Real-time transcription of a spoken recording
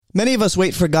Many of us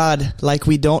wait for God like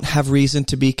we don't have reason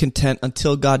to be content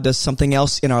until God does something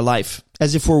else in our life,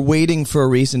 as if we're waiting for a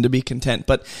reason to be content.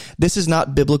 But this is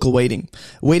not biblical waiting.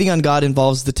 Waiting on God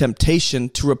involves the temptation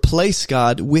to replace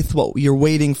God with what you're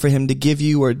waiting for him to give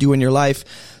you or do in your life.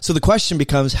 So the question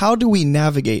becomes, how do we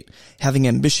navigate having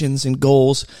ambitions and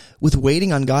goals with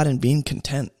waiting on God and being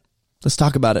content? Let's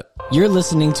talk about it. You're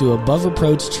listening to Above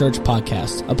Reproach Church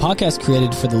Podcast, a podcast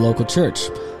created for the local church.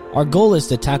 Our goal is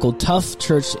to tackle tough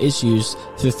church issues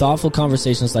through thoughtful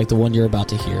conversations like the one you're about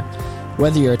to hear.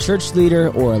 Whether you're a church leader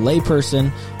or a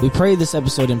layperson, we pray this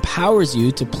episode empowers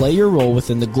you to play your role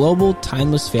within the global,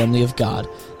 timeless family of God.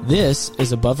 This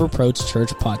is Above Reproach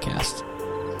Church Podcast.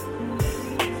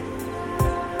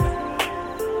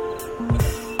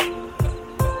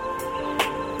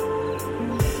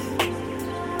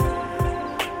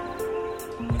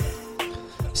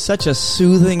 Such a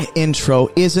soothing intro.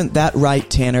 Isn't that right,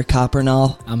 Tanner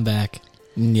Coppernall? I'm back.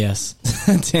 Yes,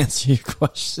 to answer your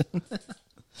question.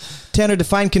 Tanner,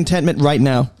 define contentment right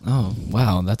now. Oh,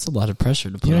 wow. That's a lot of pressure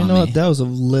to put on know me. what? That was a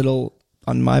little,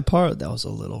 on my part, that was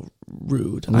a little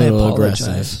rude. A little I apologize.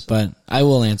 aggressive, but I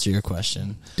will answer your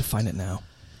question. Define it now.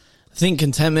 I think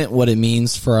contentment, what it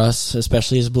means for us,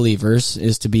 especially as believers,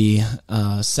 is to be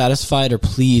satisfied or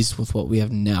pleased with what we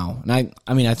have now. And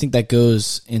I think that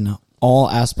goes in all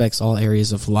aspects, all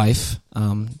areas of life.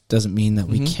 Doesn't mean that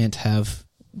we can't have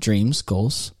dreams,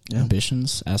 goals,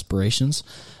 ambitions, aspirations.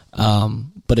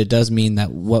 But it does mean that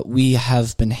what we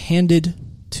have been handed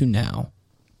to now,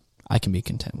 I can be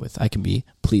content with. I can be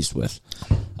pleased with.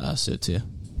 So to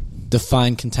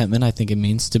define contentment, I think it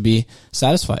means to be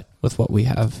satisfied with what we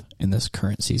have in this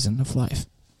current season of life.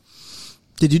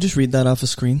 Did you just read that off a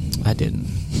screen? I didn't.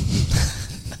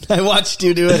 I watched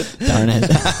you do it. Darn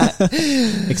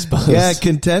it. Exposed. Yeah,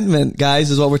 contentment, guys,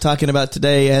 is what we're talking about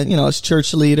today. And, as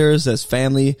church leaders, as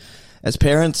family, as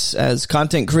parents, as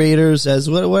content creators, as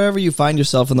wherever you find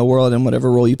yourself in the world and whatever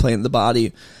role you play in the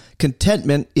body,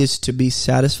 contentment is to be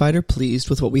satisfied or pleased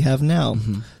with what we have now.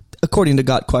 According to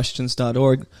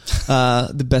gotquestions.org,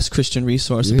 the best Christian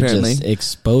resource, You're apparently. Just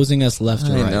exposing us left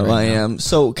and right. I am.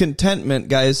 So contentment,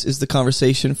 guys, is the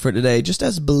conversation for today. Just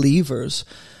as believers,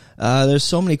 there's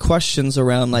so many questions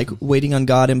around like waiting on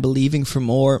God and believing for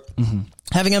more,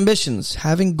 having ambitions,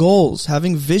 having goals,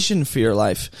 having vision for your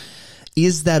life.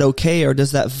 Is that okay, or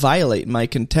does that violate my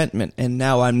contentment? And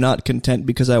now I'm not content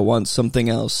because I want something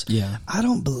else. Yeah. I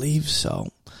don't believe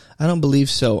so.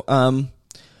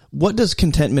 What does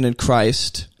contentment in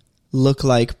Christ look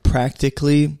like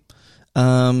practically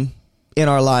in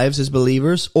our lives as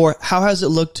believers? Or how has it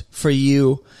looked for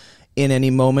you in any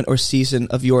moment or season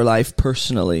of your life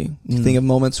personally? You think of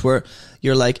moments where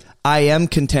you're like, I am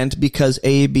content because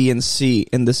A, B, and C,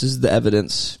 and this is the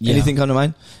evidence. Yeah. Anything come to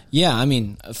mind? Yeah, I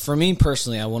mean, for me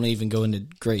personally, I won't even go into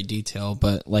great detail,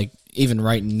 but like even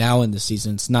right now in the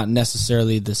season, it's not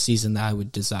necessarily the season that I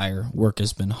would desire. Work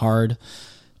has been hard,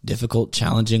 difficult,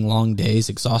 challenging, long days,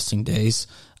 exhausting days.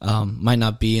 Might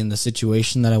not be in the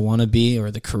situation that I want to be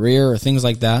or the career or things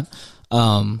like that.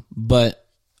 But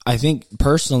I think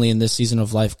personally in this season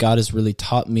of life, God has really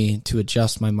taught me to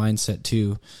adjust my mindset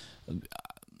to,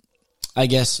 I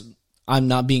guess, I'm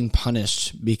not being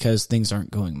punished because things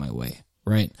aren't going my way,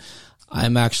 right?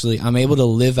 I'm able to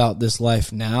live out this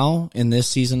life now in this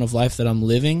season of life that I'm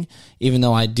living, even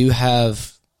though I do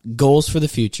have goals for the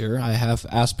future. I have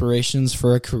aspirations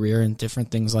for a career and different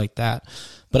things like that.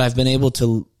 But I've been able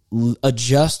to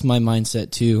adjust my mindset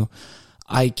to,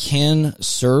 I can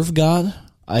serve God.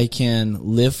 I can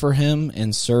live for him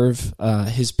and serve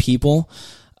his people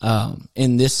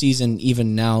in this season,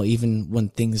 even now, even when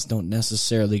things don't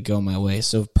necessarily go my way.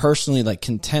 So personally, like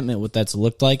contentment, what that's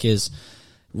looked like is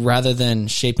rather than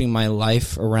shaping my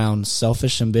life around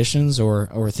selfish ambitions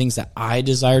or things that I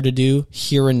desire to do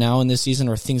here and now in this season,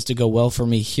 or things to go well for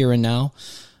me here and now,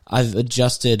 I've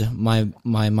adjusted my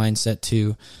mindset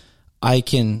to, I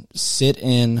can sit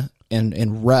in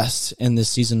and rest in this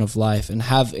season of life and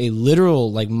have a literal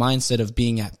like mindset of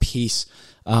being at peace,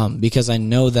 because I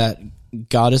know that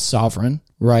God is sovereign,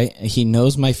 right? He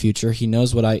knows my future. He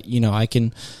knows what I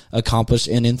can accomplish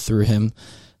in and through him.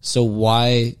 So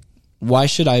why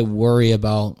should I worry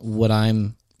about what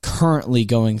I'm currently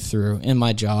going through in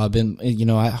my job and,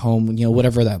 at home,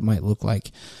 whatever that might look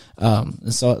like.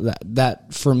 So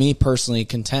that for me personally,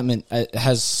 contentment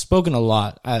has spoken a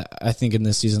lot, I think, in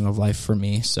this season of life for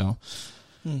me. So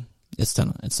it's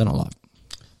done a lot.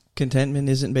 Contentment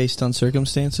isn't based on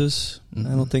circumstances. I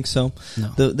don't think so. No.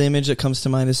 The image that comes to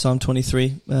mind is Psalm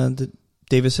 23.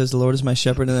 David says, the Lord is my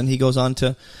shepherd. And then he goes on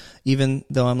to even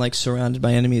though I'm like surrounded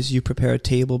by enemies, you prepare a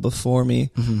table before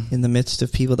me in the midst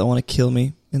of people that want to kill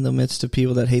me, in the midst of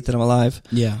people that hate that I'm alive.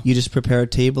 Yeah. You just prepare a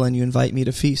table and you invite me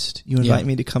to feast. You invite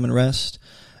me to come and rest.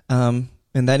 And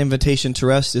that invitation to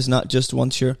rest is not just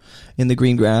once you're in the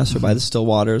green grass or by the still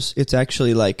waters. It's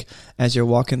actually like as you're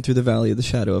walking through the valley of the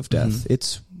shadow of death.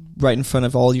 It's right in front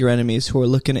of all your enemies who are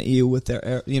looking at you with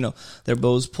their, their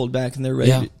bows pulled back and they're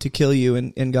ready to kill you.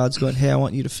 And God's going, hey, I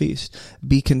want you to feast.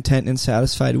 Be content and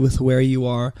satisfied with where you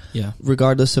are,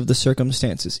 regardless of the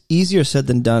circumstances. Easier said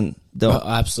than done, though. Oh,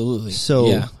 absolutely.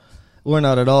 So we're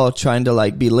not at all trying to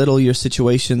like belittle your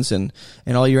situations and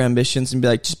all your ambitions and be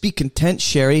like, just be content,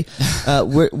 Sherry.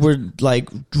 We're like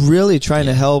really trying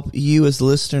to help you as the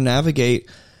listener navigate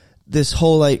this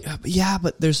whole like,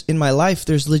 but there's in my life,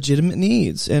 there's legitimate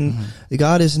needs and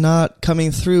God is not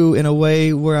coming through in a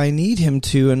way where I need him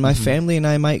to. And my family and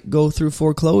I might go through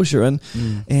foreclosure and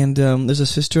there's a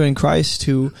sister in Christ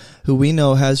who we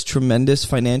know has tremendous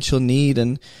financial need.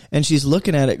 And she's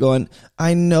looking at it going,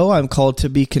 I know I'm called to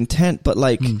be content, but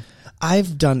like,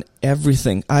 I've done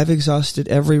everything. I've exhausted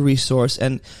every resource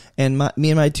and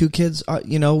me and my two kids are,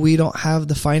 we don't have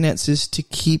the finances to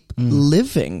keep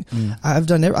living. I've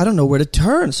done I don't know where to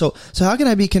turn. So how can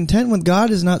I be content when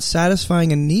God is not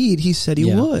satisfying a need he said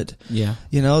he would? Yeah.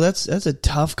 That's a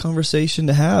tough conversation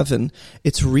to have and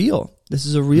it's real. This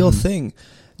is a real thing.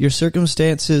 Your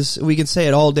circumstances, we can say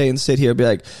it all day and sit here and be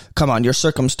like, come on, your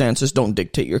circumstances don't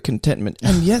dictate your contentment.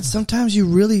 And yet sometimes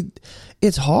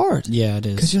it's hard. Yeah, it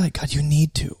is. Because you're like, God, you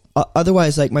need to.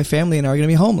 Otherwise, like my family and I are going to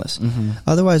be homeless.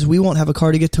 Otherwise, we won't have a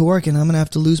car to get to work and I'm going to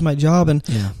have to lose my job and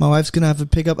my wife's going to have to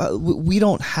pick up. We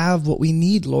don't have what we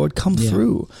need, Lord. Come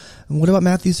through. And what about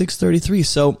Matthew 6:33?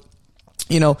 So,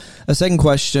 a second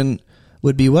question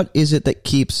would be, what is it that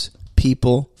keeps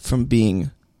people from being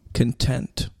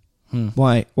content?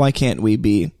 Why can't we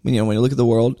be, when you look at the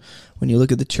world, when you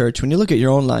look at the church, when you look at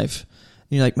your own life,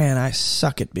 and you're like, man, I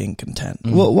suck at being content.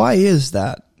 Well, why is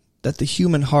that the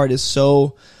human heart is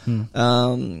so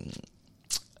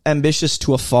ambitious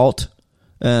to a fault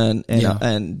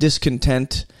and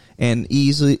discontent and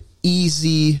that's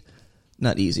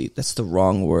the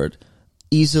wrong word,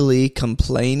 easily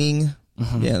complaining.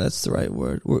 Yeah, that's the right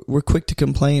word. We're quick to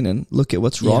complain and look at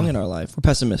what's wrong in our life. We're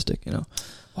pessimistic,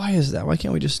 Why is that? Why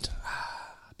can't we just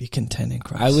be content in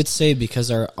Christ? I would say because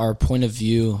our point of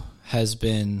view has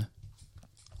been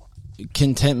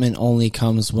contentment only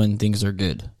comes when things are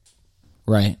good,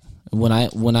 right? When I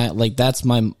like, that's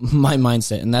my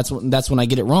mindset, and that's when I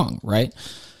get it wrong, right?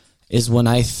 Is when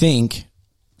I think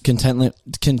contentment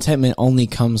only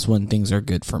comes when things are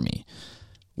good for me.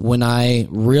 When I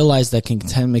realize that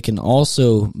contentment can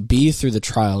also be through the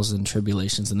trials and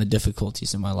tribulations and the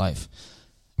difficulties in my life.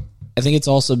 I think it's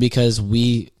also because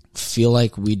we feel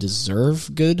like we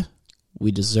deserve good.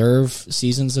 We deserve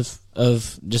seasons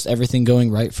of just everything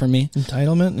going right for me.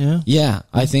 Entitlement, yeah. Yeah,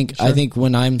 I think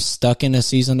when I'm stuck in a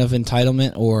season of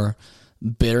entitlement or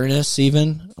bitterness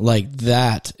even, like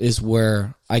that is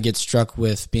where I get struck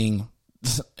with being,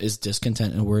 is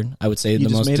discontent a word? I would say the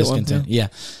most discontent. Yeah.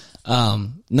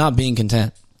 Not being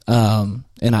content.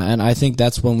 And I think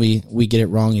that's when we get it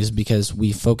wrong, is because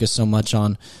we focus so much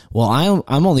on, well,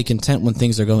 I'm only content when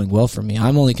things are going well for me.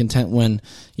 I'm only content when,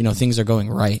 things are going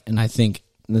right. And I think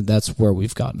that's where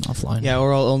we've gotten offline. Yeah.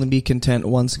 Or I'll only be content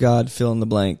once God fill in the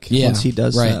blank. Yeah, once he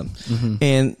does right. that.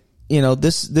 And,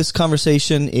 this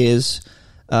conversation is,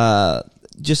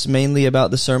 just mainly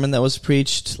about the sermon that was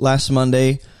preached last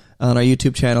Monday on our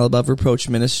YouTube channel, Above Reproach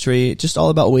Ministry. Just all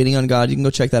about waiting on God. You can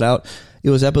go check that out. It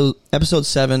was episode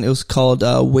 7. It was called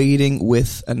Waiting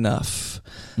with Enough.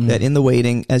 That in the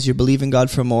waiting, as you believe in God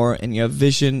for more and you have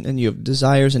vision and you have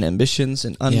desires and ambitions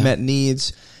and unmet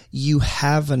needs, you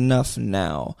have enough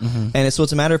now. And it's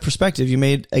a matter of perspective. You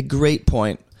made a great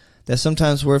point that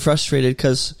sometimes we're frustrated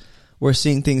because we're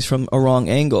seeing things from a wrong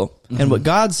angle. And what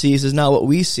God sees is not what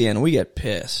we see, and we get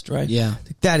pissed, right? Yeah.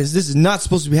 This is not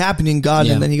supposed to be happening, God.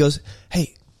 And then he goes,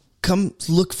 hey, come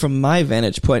look from my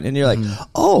vantage point. And you're like,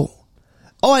 oh,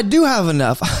 I do have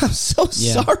enough. I'm so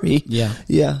sorry. Yeah.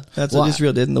 Yeah. That's what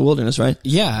Israel did in the wilderness, right?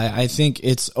 Yeah. I think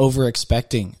it's over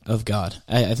expecting of God.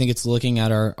 I think it's looking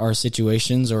at our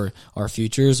situations or our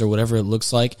futures or whatever it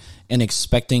looks like and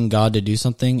expecting God to do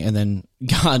something and then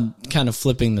God kind of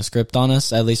flipping the script on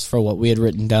us, at least for what we had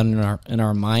written down in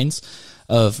our minds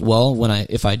of, well,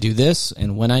 if I do this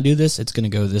and when I do this, it's going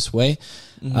to go this way.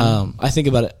 I think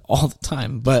about it all the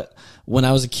time, but when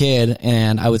I was a kid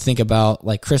and I would think about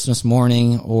like Christmas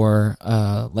morning or,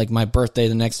 like my birthday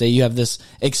the next day, you have this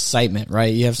excitement,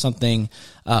 right? You have something,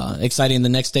 exciting the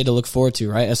next day to look forward to,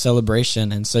 right? A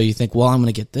celebration. And so you think, well, I'm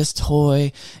going to get this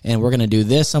toy and we're going to do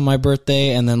this on my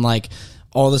birthday. And then like,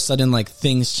 all of a sudden, like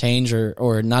things change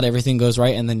or not everything goes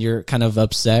right. And then you're kind of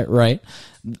upset, right?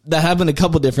 That happened a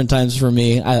couple different times for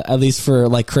me, at least for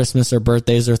like Christmas or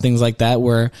birthdays or things like that,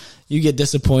 where you get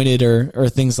disappointed or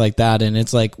things like that. And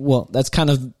it's like, well, that's kind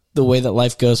of the way that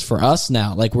life goes for us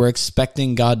now. Like we're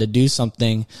expecting God to do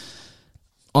something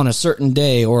on a certain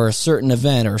day or a certain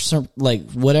event or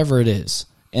like whatever it is.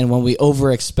 And when we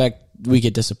over expect, we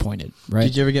get disappointed, right?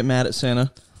 Did you ever get mad at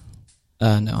Santa?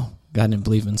 No, God didn't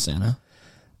believe in Santa.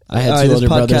 I had All two right, older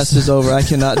this podcast brothers. is over. I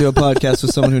cannot do a podcast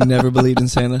with someone who never believed in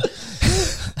Santa.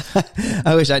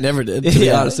 I wish I never did, to be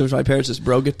honest. I wish my parents just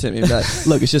broke it to me. But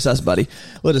look, it's just us, buddy.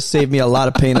 Would have saved me a lot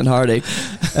of pain and heartache.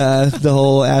 The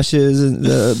whole ashes and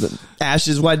the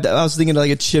ashes. Why I was thinking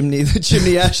like a chimney. The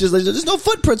chimney ashes. Like, there's no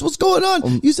footprints. What's going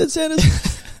on? You said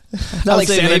Santa's. Not like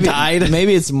Santa died.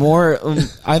 Maybe it's more.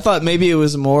 I thought maybe it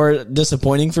was more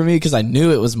disappointing for me because I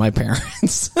knew it was my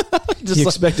parents. Just you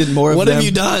expected more of what them. Have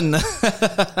you done?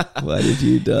 What have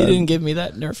you done? You didn't give me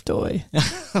that Nerf toy,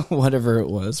 whatever it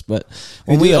was. But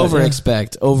when we over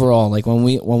expect overall, like when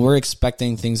we're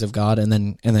expecting things of God, and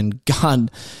then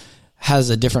God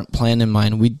has a different plan in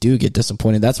mind, we do get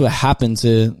disappointed. That's what happened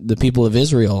to the people of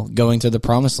Israel going to the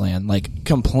promised land, like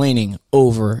complaining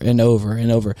over and over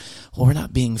and over. Well, we're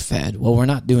not being fed. Well, we're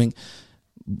not doing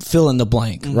fill in the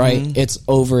blank, right? It's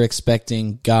over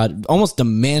expecting God, almost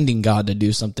demanding God to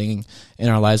do something in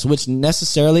our lives, which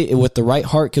necessarily with the right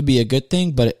heart could be a good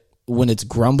thing. But when it's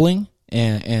grumbling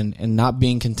and not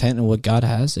being content in what God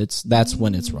has, that's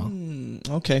when it's wrong.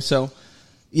 Okay. So,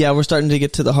 yeah, we're starting to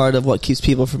get to the heart of what keeps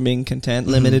people from being content.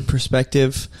 Limited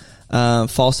perspective,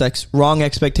 wrong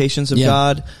expectations of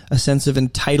God, a sense of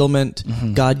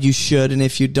entitlement. God, you should, and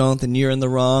if you don't, then you're in the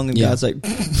wrong. And God's like,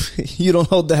 you don't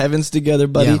hold the heavens together,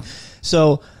 buddy. Yeah.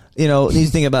 So, you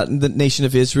think about the nation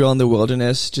of Israel in the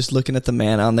wilderness, just looking at the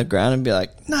manna on the ground and be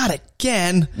like, not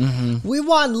again. We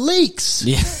want leeks.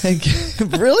 Yeah. Like,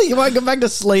 really? You want to go back to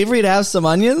slavery to have some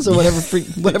onions or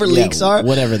whatever leeks are?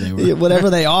 Whatever they were. Whatever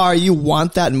they are, you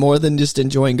want that more than just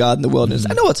enjoying God in the wilderness.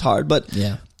 I know it's hard, but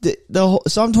the whole,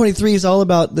 Psalm 23 is all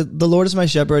about the Lord is my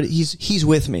shepherd. He's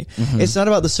with me. It's not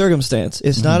about the circumstance.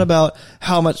 It's not about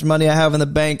how much money I have in the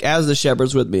bank as the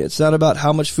shepherd's with me. It's not about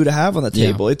how much food I have on the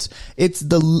table. It's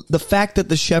the fact that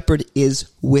the shepherd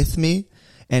is with me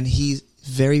and he's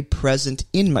very present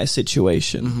in my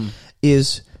situation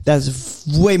that's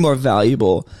way more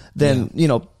valuable than,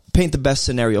 paint the best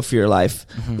scenario for your life.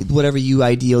 Whatever you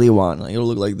ideally want. Like, it'll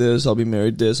look like this. I'll be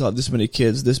married this. I'll have this many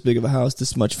kids, this big of a house,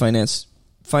 this much finances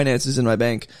in my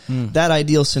bank. That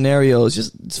ideal scenario is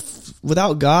just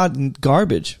without God and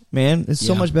garbage, man. It's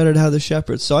so much better to have the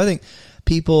shepherd. So I think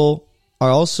people are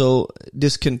also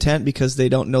discontent because they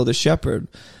don't know the shepherd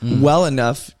well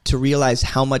enough to realize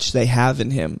how much they have in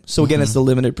him. So again, it's the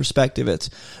limited perspective. It's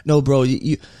no, bro,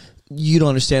 you don't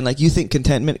understand. Like, you think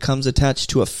contentment comes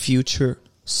attached to a future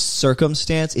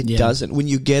circumstance. It doesn't. When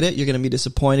you get it, you're going to be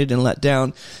disappointed and let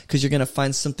down because you're going to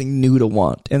find something new to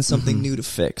want and something new to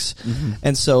fix.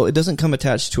 And so it doesn't come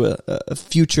attached to a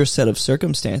future set of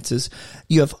circumstances.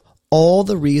 You have all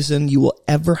the reason you will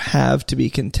ever have to be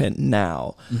content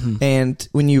now. And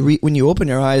when you open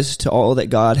your eyes to all that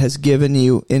God has given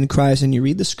you in Christ and you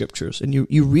read the scriptures and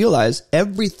you realize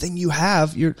everything you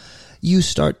have, you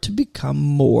start to become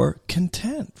more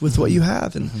content with what you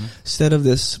have. And instead of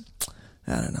this,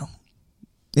 I don't know,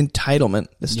 entitlement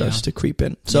that starts to creep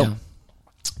in. So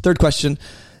third question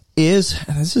is,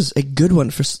 and this is a good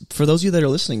one for those of you that are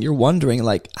listening, you're wondering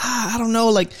like, I don't know,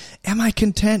 like, am I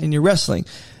content? And you're wrestling.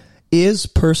 Is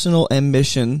personal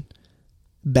ambition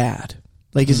bad?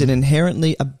 Like, is it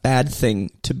inherently a bad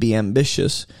thing to be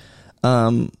ambitious?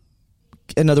 In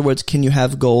other words, can you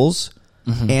have goals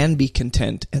and be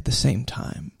content at the same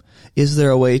time? Is there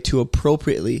a way to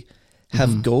appropriately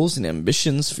have goals and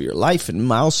ambitions for your life and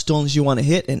milestones you want to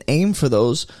hit and aim for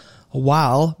those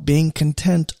while being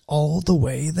content all the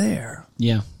way there?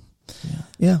 Yeah.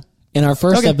 In our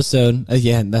first episode,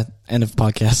 that end of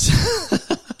podcast.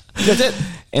 That's it.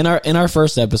 In our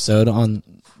first episode on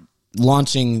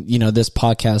launching, this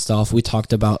podcast off, we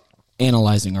talked about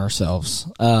analyzing ourselves.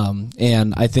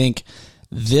 And I think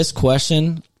this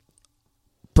question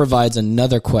provides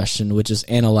another question, which is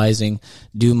analyzing,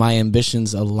 do my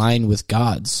ambitions align with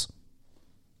God's?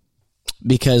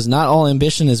 because not all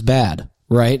ambition is bad,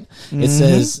 right? It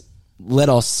says, let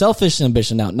all selfish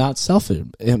ambition out, not selfish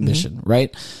ambition,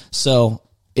 right? So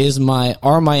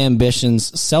are my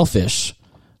ambitions selfish,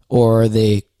 or are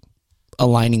they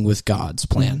aligning with God's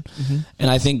plan? And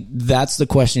I think that's the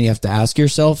question you have to ask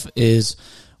yourself is,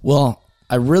 well,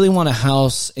 I really want a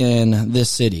house in this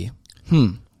city.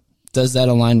 Does that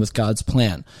align with God's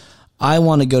plan? I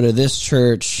want to go to this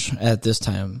church at this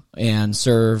time and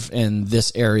serve in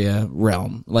this area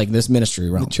realm, like this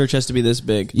ministry realm. The church has to be this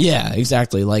big. Yeah,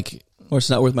 exactly. Like, or it's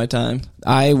not worth my time.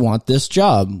 I want this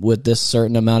job with this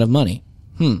certain amount of money.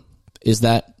 Is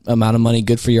that amount of money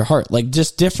good for your heart? Like,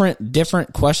 just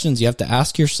different questions you have to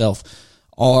ask yourself.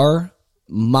 Are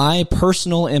my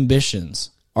personal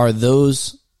ambitions, are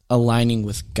those aligning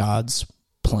with God's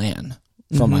plan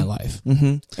for my life?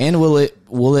 And will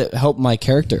it help my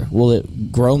character? Will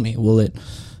it grow me? Will it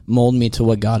mold me to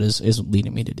what God is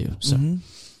leading me to do? So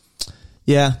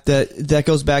yeah, that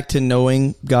goes back to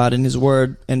knowing God and his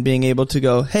word and being able to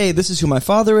go, hey, this is who my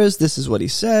Father is, this is what he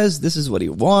says, this is what he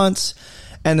wants,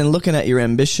 and then looking at your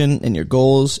ambition and your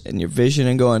goals and your vision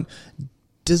and going,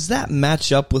 does that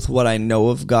match up with what I know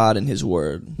of God and his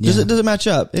word? Does it match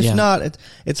up? If not,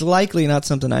 it's likely not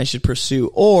something I should pursue,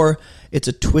 or it's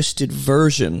a twisted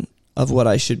version of what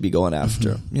I should be going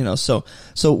after. So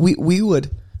we would,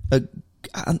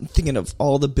 I'm thinking of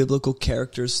all the biblical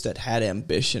characters that had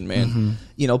ambition, man.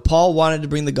 Paul wanted to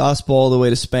bring the gospel all the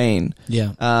way to Spain.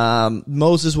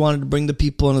 Moses wanted to bring the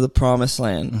people into the promised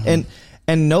land.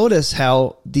 And notice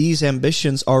how these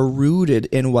ambitions are rooted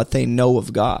in what they know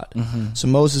of God. So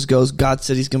Moses goes, God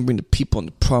said he's going to bring the people in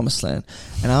the promised land,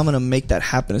 and I'm going to make that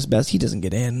happen as best. He doesn't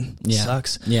get in.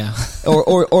 Sucks.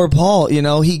 Or Paul,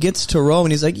 he gets to Rome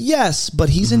and he's like, yes, but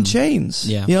he's in chains.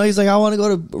 He's like, I want to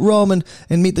go to Rome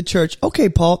and meet the church. Okay,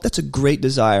 Paul, that's a great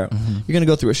desire. You're going to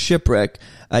go through a shipwreck.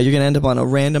 You're going to end up on a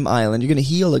random island. You're going to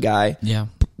heal a guy.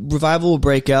 Revival will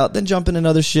break out, then jump in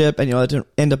another ship, and you'll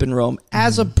end up in Rome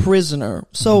as a prisoner.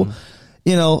 So,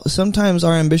 sometimes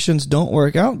our ambitions don't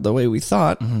work out the way we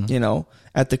thought.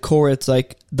 At the core, it's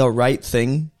like the right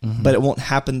thing, but it won't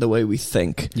happen the way we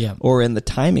think, or in the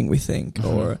timing we think,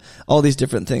 or all these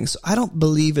different things. So I don't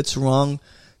believe it's wrong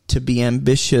to be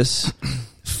ambitious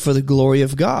for the glory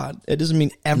of God. It doesn't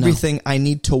mean everything I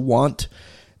need to want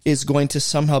is going to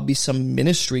somehow be some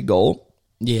ministry goal.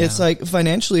 It's like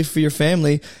financially for your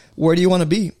family, where do you want to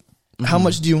be? How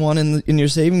much do you want in your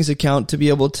savings account to be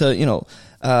able to,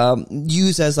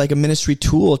 use as like a ministry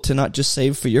tool to not just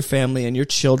save for your family and your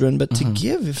children, but to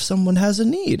give if someone has a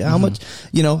need? How much,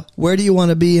 where do you want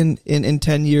to be in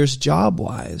 10 years job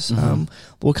wise?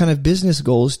 What kind of business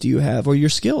goals do you have, or your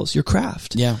skills, your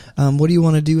craft? What do you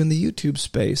want to do in the YouTube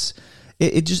space?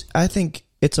 I think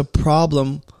it's a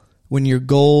problem when your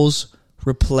goals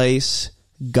replace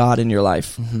God in your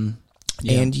life,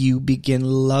 and you begin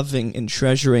loving and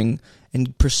treasuring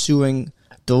and pursuing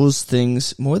those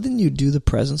things more than you do the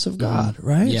presence of God,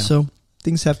 right? So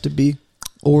things have to be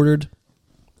ordered,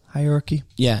 hierarchy.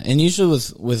 And usually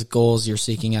with goals, you're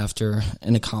seeking after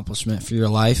an accomplishment for your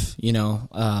life. You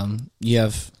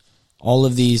have all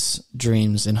of these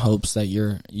dreams and hopes that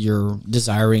you're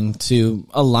desiring to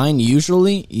align.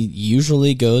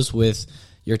 Usually goes with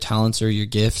your talents or your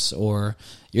gifts or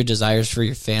your desires for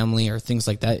your family or things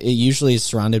like that. It usually is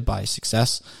surrounded by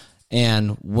success.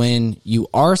 And when you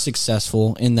are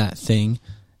successful in that thing,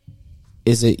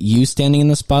 is it you standing in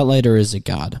the spotlight, or is it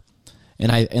God?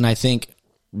 And I think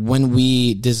when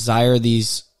we desire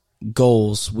these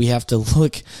goals, we have to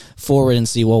look forward and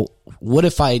see, well, what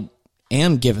if I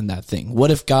am given that thing?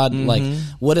 What if God,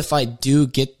 what if I do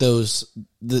get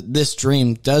this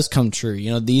dream does come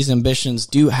true? These ambitions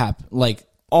do happen, like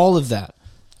all of that.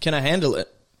 Can I handle it?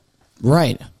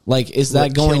 Right. Like, is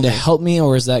that going to help me,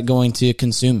 or is that going to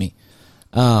consume me?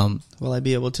 Will I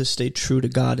be able to stay true to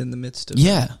God in the midst of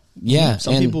it?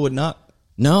 Some people would not.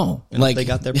 No. And if they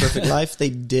got their perfect life, they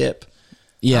dip.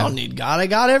 I don't need God. I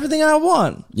got everything I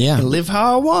want. I can live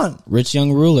how I want. Rich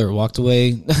young ruler walked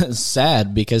away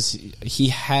sad because he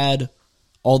had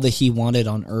all that he wanted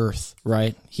on earth,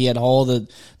 right? He had all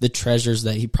the treasures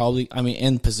that he probably,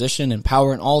 and position and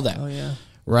power and all that.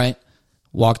 Right?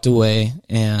 Walked away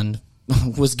and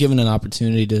was given an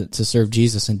opportunity to serve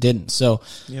Jesus and didn't. So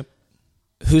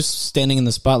who's standing in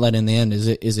the spotlight in the end? Is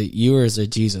it you, or is it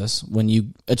Jesus when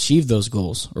you achieve those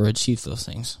goals or achieve those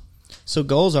things? So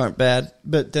goals aren't bad,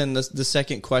 but then the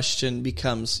second question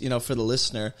becomes, for the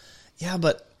listener,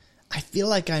 but I feel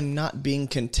like I'm not being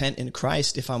content in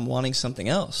Christ if I'm wanting something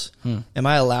else. Am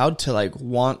I allowed to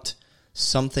want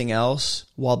something else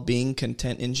while being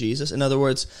content in Jesus? In other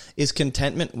words, is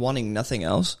contentment wanting nothing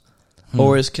else?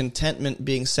 Or is contentment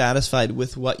being satisfied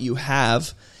with what you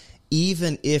have,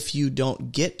 even if you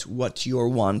don't get what you're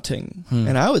wanting?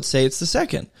 And I would say it's the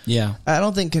second. Yeah. I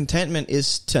don't think contentment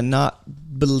is to not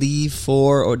believe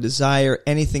for or desire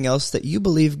anything else that you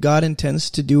believe God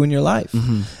intends to do in your life.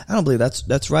 I don't believe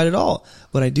that's right at all.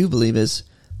 What I do believe is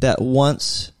that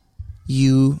once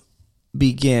you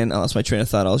begin, I lost my train of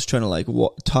thought. I was trying to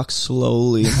talk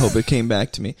slowly and hope it came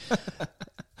back to me.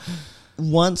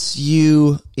 Once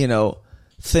you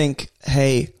think,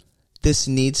 hey, this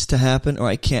needs to happen or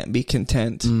I can't be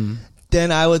content,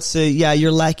 then I would say, yeah,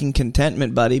 you're lacking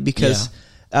contentment, buddy, because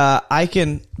I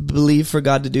can believe for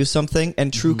God to do something,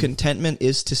 and true contentment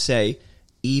is to say,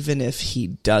 even if he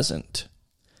doesn't,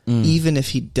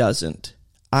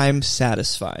 I'm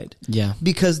satisfied. Yeah.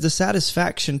 Because the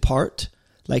satisfaction part,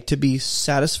 like to be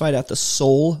satisfied at the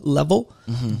soul level,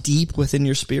 deep within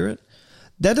your spirit,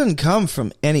 that doesn't come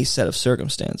from any set of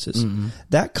circumstances.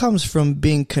 That comes from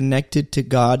being connected to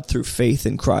God through faith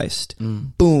in Christ.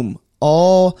 Boom.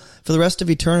 All for the rest of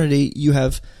eternity, you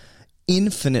have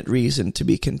infinite reason to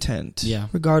be content,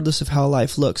 regardless of how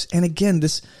life looks. And again,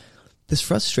 this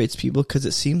frustrates people because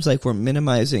it seems like we're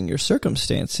minimizing your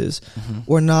circumstances.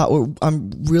 We're not. I'm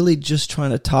really just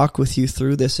trying to talk with you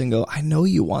through this and go, I know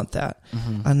you want that.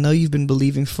 I know you've been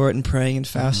believing for it and praying and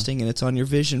fasting, and it's on your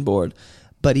vision board.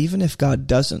 But even if God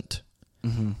doesn't,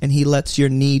 and he lets your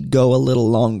need go a little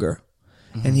longer,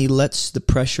 and he lets the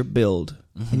pressure build,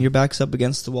 and your back's up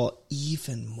against the wall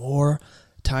even more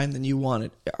time than you wanted,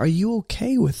 are you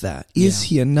okay with that? Is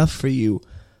he enough for you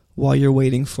while you're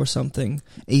waiting for something?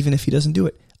 Even if he doesn't do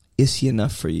it, is he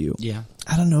enough for you? Yeah.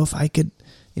 I don't know if I could,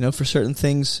 for certain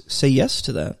things, say yes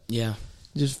to that. Yeah.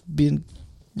 Just being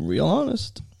real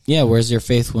honest. Yeah, where's your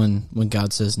faith when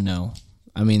God says no?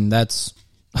 I mean, that's...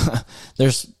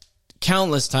 There's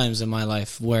countless times in my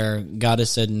life where God has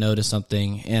said no to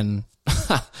something, and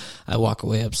I walk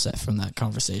away upset from that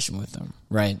conversation with him,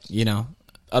 right?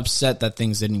 Upset that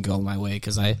things didn't go my way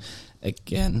because I,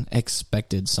 again,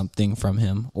 expected something from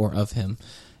him or of him.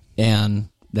 And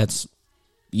that's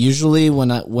usually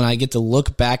when I get to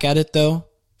look back at it, though,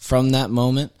 from that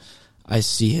moment, I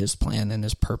see his plan and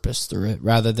his purpose through it,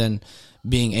 rather than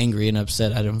being angry and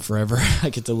upset at him forever. I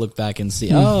get to look back and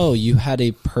see, oh, you had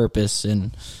a purpose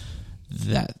in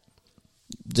that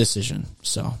decision.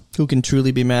 So who can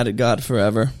truly be mad at God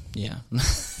forever? Yeah.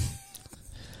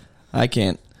 I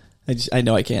can't. I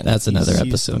know I can't. That's another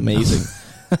episode. He's amazing.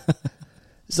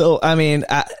 So, I mean,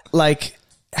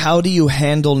 how do you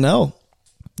handle no?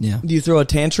 Yeah. Do you throw a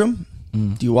tantrum?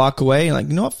 Do you walk away and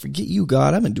you know what? Forget you,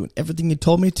 God. I've been doing everything you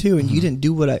told me to, and you didn't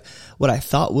do what I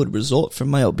thought would result from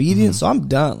my obedience. So I'm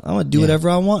done. I'm gonna do whatever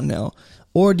I want now.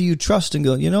 Or do you trust and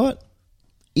go, you know what?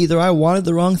 Either I wanted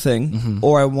the wrong thing,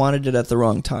 or I wanted it at the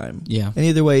wrong time. Yeah. And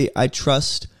either way, I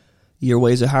trust your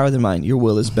ways are higher than mine. Your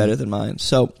will is better than mine.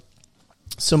 So,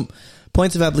 some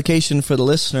points of application for the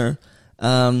listener.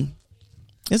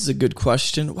 This is a good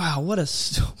question. Wow, what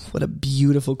a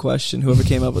beautiful question. Whoever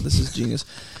came up with this is genius.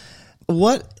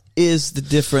 What is the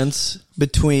difference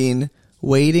between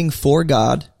waiting for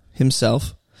God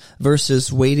himself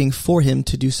versus waiting for him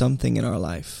to do something in our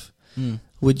life?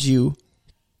 Would you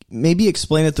maybe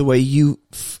explain it the way you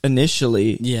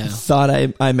initially thought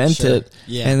I meant it,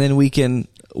 and then we can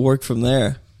work from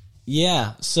there?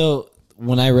 Yeah. So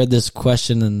when I read this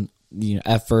question, and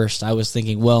at first I was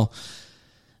thinking, well,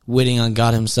 waiting on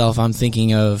God himself, I'm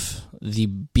thinking of the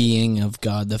being of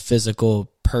God, the physical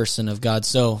person of God.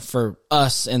 So for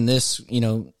us in this,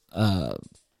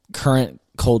 current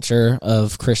culture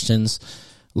of Christians,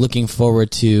 looking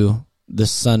forward to the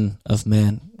Son of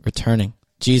Man returning,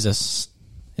 Jesus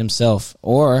himself.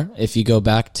 Or if you go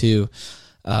back to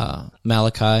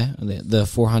Malachi, the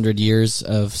 400 years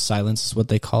of silence is what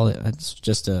they call it. It's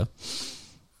just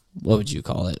what would you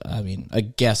call it? I mean, a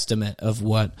guesstimate of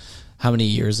how many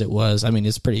years it was. I mean,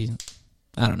 it's pretty,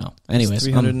 I don't know. Anyways,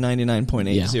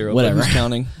 399.80. Whatever. Who's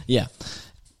counting? Yeah.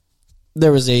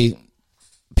 There was a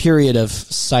period of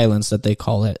silence that they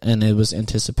call it, and it was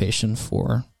anticipation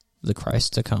for the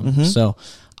Christ to come. So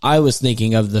I was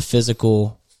thinking of the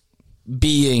physical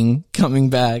being coming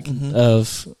back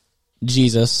of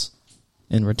Jesus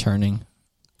and returning.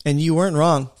 And you weren't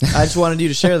wrong. I just wanted you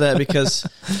to share that because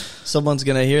someone's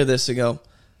going to hear this and go,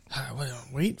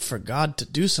 wait for God to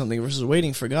do something versus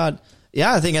waiting for God.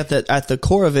 Yeah, I think at the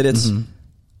core of it, it's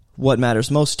what matters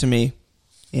most to me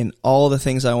in all the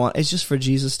things I want. It's just for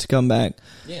Jesus to come back.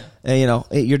 Yeah. And,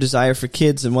 your desire for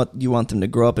kids and what you want them to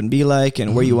grow up and be like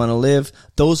and where you want to live,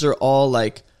 those are all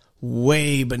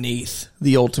way beneath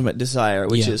the ultimate desire,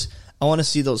 which is I want to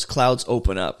see those clouds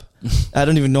open up I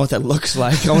don't even know what that looks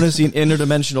like. I want to see an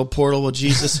interdimensional portal with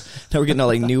Jesus. Now we're getting all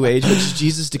like new age, but just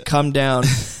Jesus to come down,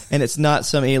 and it's not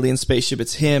some alien spaceship.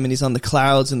 It's him, and he's on the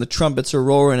clouds, and the trumpets are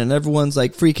roaring, and everyone's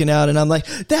like freaking out, and I'm like,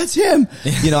 that's him.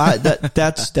 You know,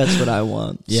 that's what I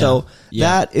want. Yeah. So Yeah.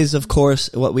 that is, of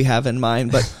course, what we have in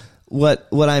mind. But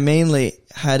what I mainly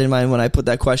had in mind when I put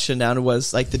that question down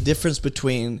was like the difference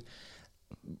between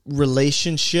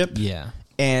relationship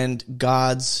and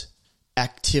God's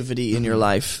activity in your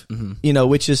life, you know,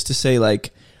 which is to say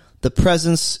like the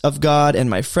presence of God and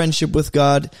my friendship with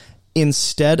God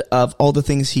instead of all the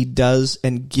things he does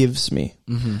and gives me.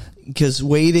 Because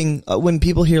waiting, when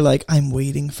people hear like, I'm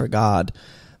waiting for God,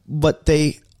 what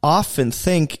they often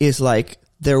think is like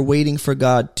they're waiting for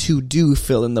God to do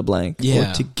fill in the blank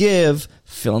or to give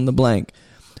fill in the blank.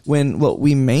 When what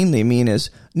we mainly mean is,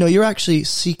 no, you're actually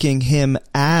seeking him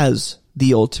as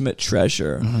the ultimate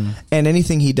treasure, and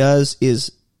anything he does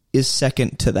is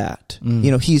second to that.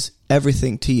 You know, he's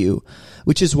everything to you,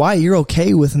 which is why you're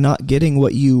okay with not getting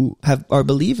what you are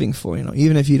believing for. You know,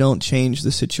 even if you don't change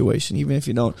the situation, even if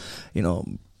you don't, you know,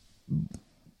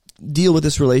 deal with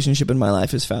this relationship in my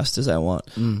life as fast as I want,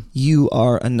 you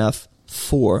are enough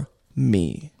for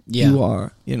me. You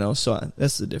are, you know. So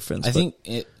that's the difference. I think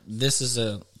this is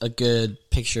a good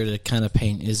picture to kind of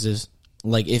paint. Is this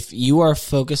like if you are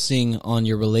focusing on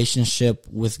your relationship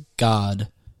with God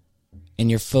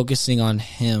and you're focusing on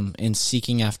him and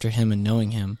seeking after him and knowing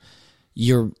him,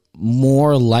 you're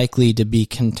more likely to be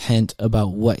content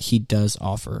about what he does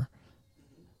offer,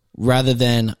 rather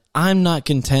than I'm not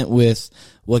content with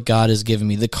what God has given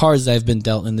me, the cards I've been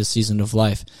dealt in this season of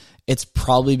life. It's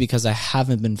probably because I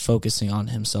haven't been focusing on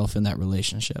himself in that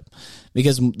relationship.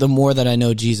 Because the more that I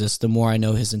know Jesus, the more I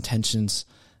know his intentions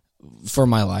for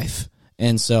my life.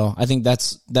 And so I think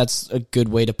that's a good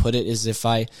way to put it, is if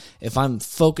I'm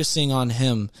focusing on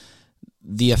him,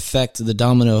 the effect, the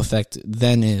domino effect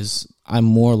then is I'm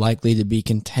more likely to be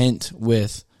content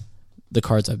with the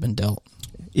cards I've been dealt.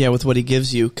 Yeah, with what he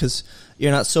gives you, because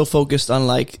you're not so focused on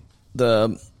like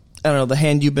the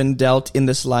hand you've been dealt in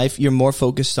this life. You're more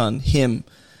focused on him,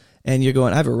 and you're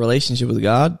going, I have a relationship with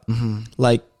God.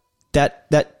 Like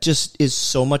that just is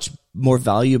so much more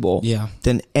valuable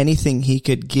than anything he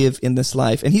could give in this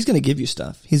life. And he's going to give you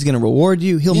stuff. He's going to reward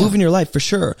you. He'll move in your life for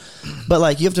sure. But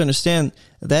like, you have to understand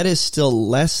that is still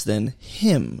less than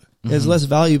him. It's less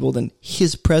valuable than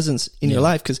his presence in your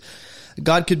life, because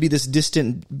God could be this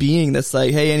distant being that's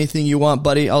like, hey, anything you want,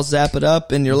 buddy, I'll zap it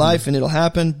up in your life and it'll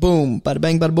happen. Boom, bada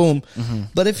bang, bada boom.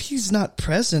 But if he's not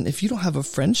present, if you don't have a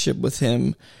friendship with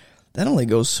him, that only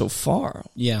goes so far.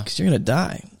 Yeah. Because you're going to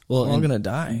die. Well, we're all going to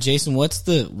die. Jason, what's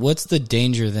the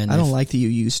danger then? I don't like that you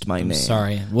used my name.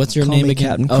 Sorry. What's your Call name me again?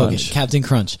 Captain Crunch. Okay, Captain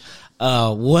Crunch.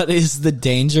 What is the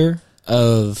danger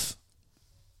of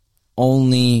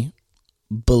only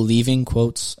believing,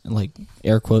 quotes, like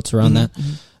air quotes around that,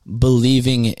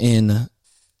 believing in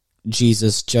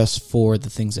Jesus just for the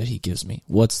things that he gives me?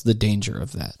 What's the danger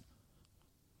of that?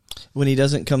 When he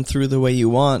doesn't come through the way you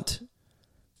want,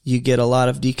 you get a lot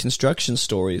of deconstruction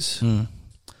stories.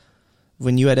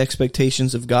 When you had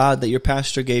expectations of God that your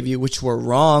pastor gave you, which were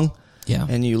wrong,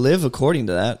 and you live according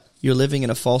to that, you're living in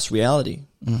a false reality.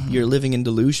 You're living in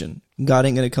delusion. God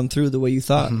ain't going to come through the way you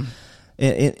thought.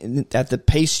 At the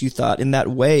pace you thought, in that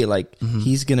way, like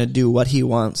he's going to do what he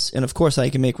wants. And of course I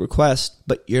can make requests,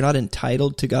 but you're not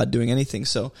entitled to God doing anything.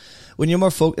 So when you're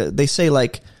more they say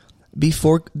like, be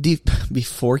forky.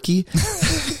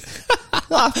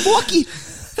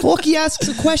 Forky asks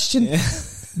a question.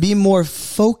 Be more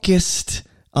focused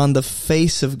on the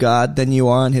face of God than you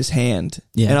are on his hand.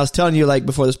 And I was telling you, like,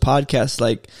 before this podcast,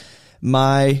 like,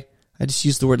 I just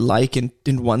used the word like in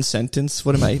one sentence.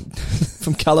 What am I,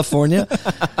 from California?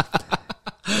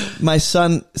 My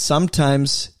son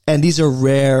sometimes, and these are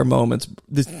rare moments,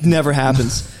 this never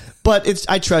happens, but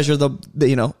I treasure the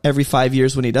you know, every 5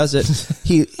 years when he does it,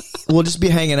 we'll just be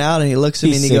hanging out and he looks at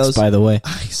me and he goes, by the way.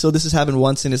 So this has happened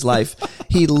once in his life.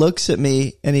 He looks at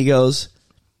me and he goes,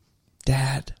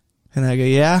 Dad. And I go,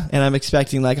 yeah. And I'm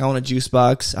expecting, like, I want a juice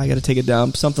box. I got to take a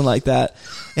dump, something like that.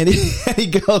 And he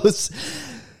goes,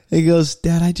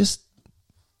 Dad, I just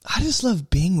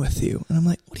love being with you. And I'm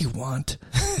like, what do you want?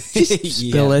 Just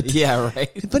spill it. Yeah,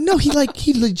 right. But no, he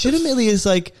legitimately is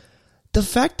like, the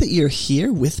fact that you're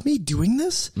here with me doing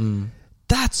this,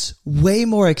 that's way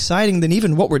more exciting than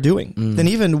even what we're doing, than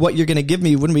even what you're going to give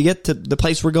me when we get to the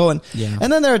place we're going. Yeah.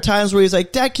 And then there are times where he's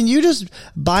like, Dad, can you just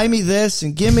buy me this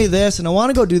and give me this? And I want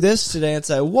to go do this today. And it's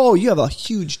like, whoa, you have a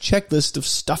huge checklist of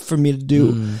stuff for me to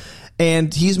do.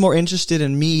 And he's more interested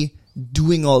in me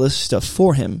doing all this stuff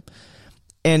for him.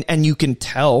 And you can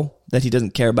tell that he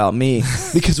doesn't care about me,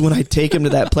 because when I take him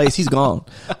to that place, he's gone.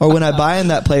 Or when I buy him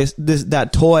that place,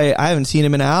 that toy, I haven't seen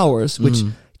him in hours, which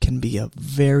can be a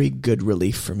very good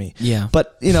relief for me. Yeah.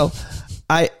 But, you know,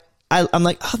 I'm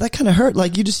like, oh, that kind of hurt.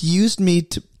 Like, you just used me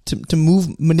to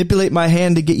manipulate my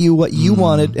hand to get you what you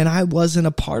wanted, and I wasn't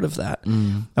a part of that.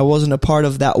 I wasn't a part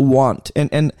of that want.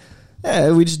 And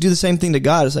we just do the same thing to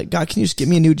God. It's like, God, can you just give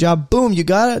me a new job? Boom, you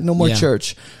got it. No more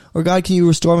church. Or God, can you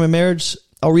restore my marriage?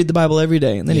 I'll read the Bible every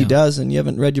day. And then he does, and you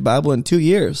haven't read your Bible in 2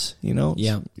 years. You know,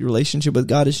 your relationship with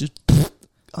God is just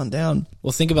on down.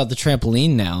 Well, think about the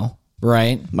trampoline now,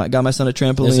 right? Got my son a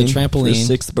trampoline. There's a trampoline for his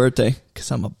 6th birthday,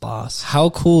 because I'm a boss. How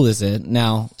cool is it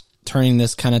now? Turning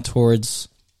this kind of towards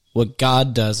what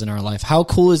God does in our life. How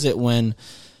cool is it when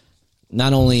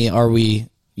not only are we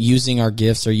using our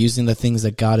gifts or using the things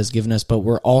that God has given us, but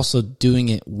we're also doing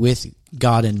it with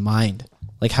God in mind?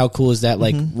 Like, how cool is that?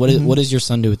 Like, what does your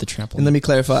son do with the trampoline? And let me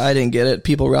clarify, I didn't get it.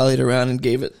 People rallied around and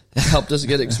gave it, helped us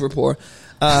get it, rapport.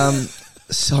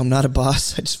 So I'm not a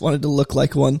boss. I just wanted to look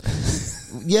like one.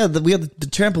 Yeah, we had the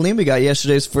trampoline we got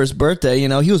yesterday's for his birthday. You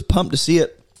know, he was pumped to see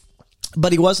it.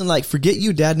 But he wasn't like, forget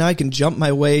you, Dad, now I can jump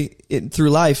my way through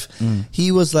life.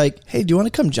 He was like, hey, do you want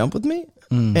to come jump with me?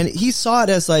 And he saw it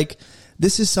as like,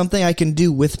 this is something I can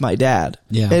do with my dad.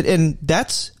 Yeah. And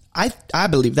that's, I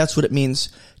believe that's what it means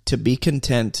to be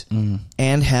content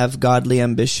and have godly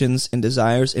ambitions and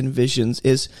desires and visions,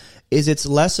 is it's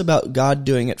less about God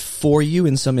doing it for you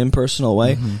in some impersonal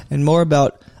way and more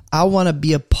about, I want to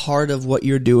be a part of what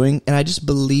you're doing, and I just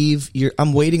believe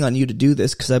I'm waiting on you to do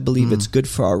this because I believe it's good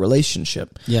for our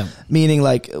relationship. Yeah. Meaning,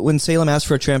 like, when Salem asked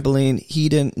for a trampoline, he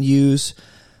didn't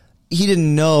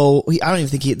know, I don't even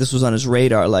think this was on his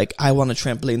radar, like, I want a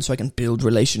trampoline so I can build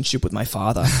relationship with my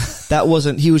father. That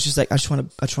wasn't, he was just like, I just want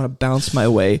to bounce my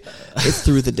way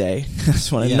through the day. I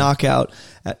just want to knock out.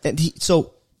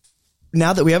 So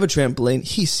now that we have a trampoline,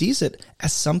 he sees it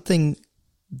as something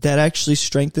that actually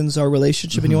strengthens our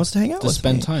relationship, and he wants to hang out with me. To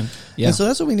spend time. Yeah. And so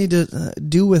that's what we need to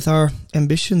do with our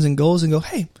ambitions and goals, and go,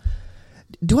 hey,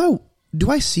 do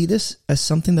I see this as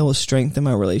something that will strengthen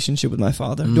my relationship with my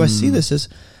father? Do I see this as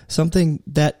something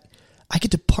that I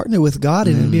get to partner with God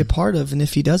in and be a part of? And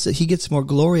if he does it, he gets more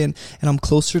glory, and I'm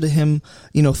closer to him,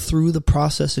 you know, through the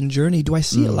process and journey. Do I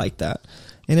see it like that?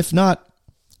 And if not,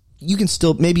 you can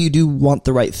still, maybe you do want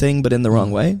the right thing, but in the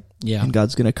wrong way. Yeah. And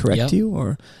God's going to correct you,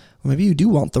 or maybe you do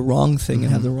want the wrong thing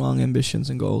and have the wrong ambitions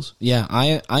and goals. Yeah.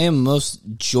 I am most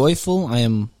joyful. I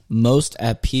am most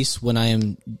at peace when I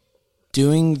am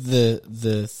doing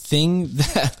the thing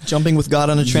that jumping with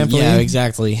God on a trampoline. Yeah,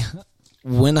 exactly.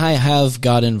 When I have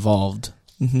God involved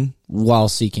while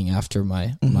seeking after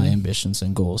my ambitions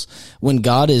and goals. When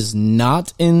God is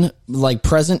not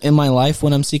present in my life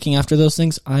when I'm seeking after those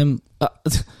things, I'm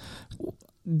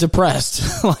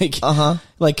depressed,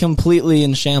 like completely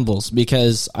in shambles,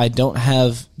 because I don't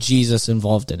have Jesus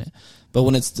involved in it. But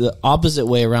when it's the opposite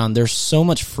way around, there's so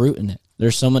much fruit in it.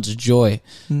 There's so much joy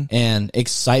and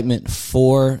excitement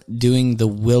for doing the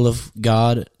will of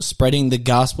God, spreading the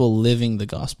gospel, living the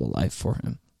gospel life for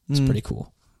him. It's pretty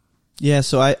cool. Yeah,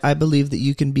 so I believe that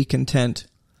you can be content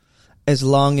as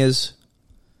long as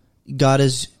God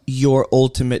is your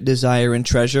ultimate desire and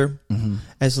treasure.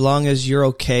 As long as you're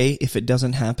okay if it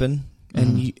doesn't happen,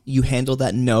 and you handle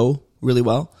that no really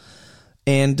well.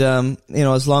 And,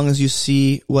 as long as you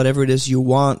see whatever it is you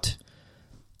want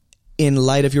in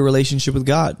light of your relationship with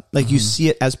God, like you see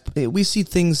it as, we see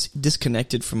things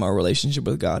disconnected from our relationship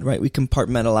with God, right? We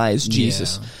compartmentalize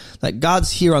Jesus. Like,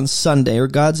 God's here on Sunday, or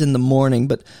God's in the morning,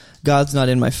 but God's not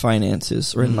in my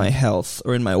finances, or in my health,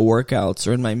 or in my workouts,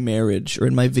 or in my marriage, or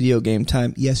in my video game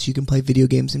time. Yes, you can play video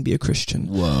games and be a Christian.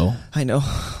 Whoa. I know.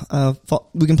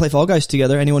 We can play Fall Guys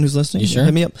together. Anyone who's listening, you sure?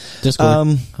 Hit me up.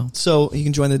 Discord. So you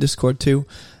can join the Discord too.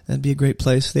 That'd be a great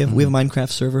place. We have a Minecraft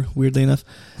server, weirdly enough.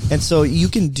 And so you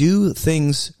can do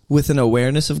things with an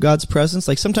awareness of God's presence.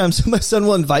 Like, sometimes my son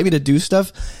will invite me to do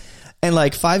stuff, and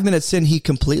like 5 minutes in, he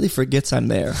completely forgets I'm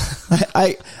there.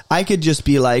 I could just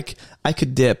be like, I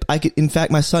could dip. In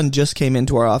fact, my son just came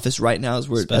into our office right now as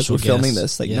we're filming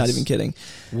this. Like, not even kidding.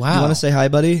 Wow. You want to say hi,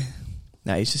 buddy?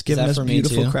 No, he's just giving us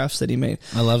beautiful crafts that he made.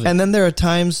 I love it. And then there are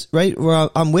times, right, where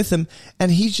I'm with him,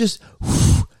 and he's just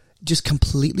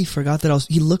completely forgot that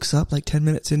he looks up like 10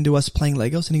 minutes into us playing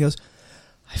Legos, and he goes,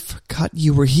 I forgot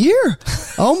you were here.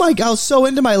 Oh my God, I was so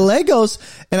into my Legos.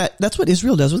 And that's what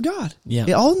Israel does with God. Yeah.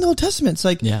 All in the Old Testament. It's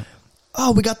like,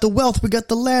 oh, we got the wealth, we got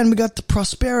the land, we got the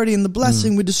prosperity and the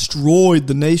blessing. We destroyed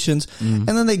the nations. And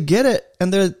then they get it,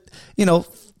 and they're,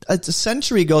 a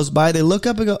century goes by, they look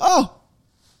up and go, oh,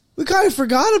 we kind of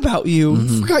forgot about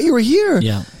you. Forgot you were here.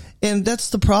 Yeah. And that's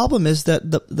the problem, is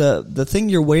that the thing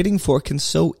you're waiting for can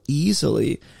so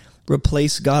easily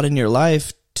replace God in your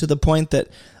life, to the point that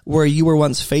where you were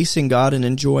once facing God and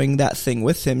enjoying that thing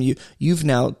with him, you've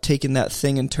now taken that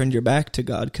thing and turned your back to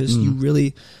God because you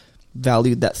really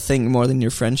valued that thing more than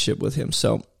your friendship with him.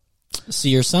 So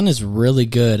your son is really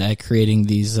good at creating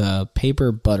these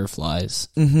paper butterflies.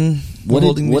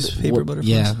 Mm-hmm. These paper butterflies.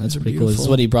 Yeah, that's pretty cool. This is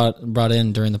what he brought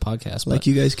in during the podcast. Like,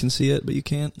 you guys can see it, but you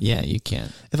can't. Yeah, you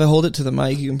can't. If I hold it to the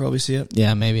mic, you can probably see it.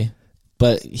 Yeah, maybe.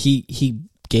 But he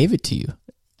gave it to you.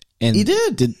 And he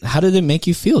did. How did it make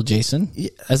you feel, Jason,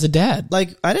 as a dad?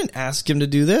 Like, I didn't ask him to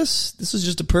do this. This is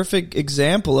just a perfect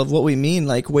example of what we mean,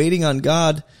 like waiting on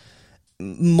God,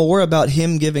 more about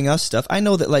him giving us stuff. I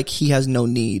know that, like, he has no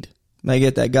need. I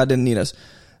get that. God didn't need us.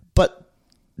 But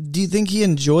do you think he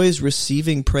enjoys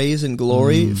receiving praise and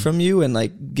glory from you and,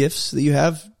 like, gifts that you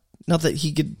have? Not that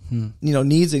he could,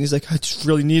 needs it. He's like, I just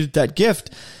really needed that gift.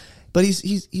 But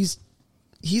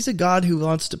he's a God who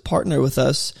wants to partner with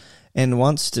us and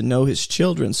wants to know his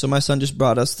children. So my son just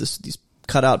brought us these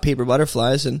cut out paper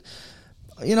butterflies, and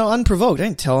unprovoked. I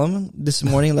didn't tell him this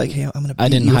morning, like, hey, I'm gonna. I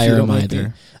didn't hire him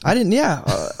either. I didn't. Yeah,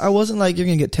 I wasn't like, you're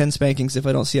gonna get 10 spankings if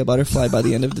I don't see a butterfly by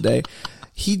the end of the day.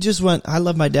 He just went, I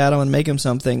love my dad. I want to make him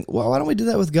something. Well, why don't we do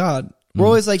that with God? We're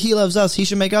always like, he loves us. He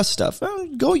should make us stuff.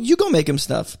 Well, you go make him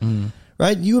stuff,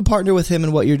 right? You would partner with him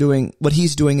in what you're doing, what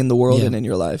he's doing in the world and in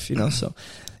your life. So,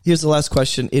 here's the last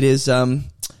question. It is,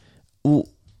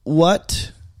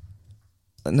 what?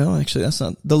 No, actually, that's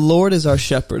not. The Lord is our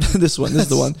shepherd. This is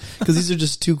the one. Because these are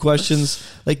just two questions,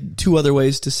 like two other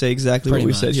ways to say exactly what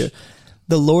we said here.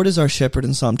 The Lord is our shepherd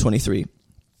in Psalm 23.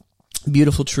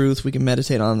 Beautiful truth. We can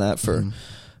meditate on that for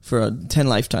 10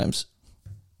 lifetimes.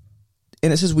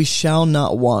 And it says, we shall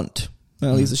not want.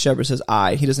 Well, he's the shepherd, says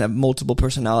I. He doesn't have multiple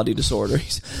personality disorder.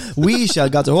 We shall.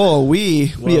 God says, we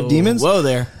have demons? Whoa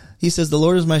there. He says, the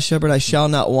Lord is my shepherd. I shall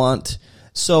not want.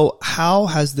 So how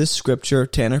has this scripture,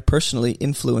 Tanner, personally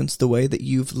influenced the way that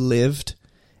you've lived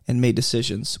and made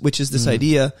decisions? Which is this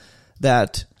idea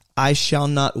that I shall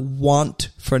not want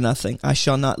for nothing. I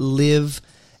shall not live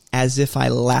as if I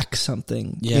lack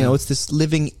something. Yeah. It's this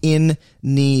living in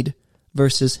need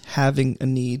versus having a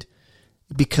need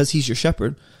because he's your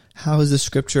shepherd. How has this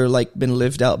scripture, like, been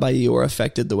lived out by you or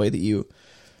affected the way that you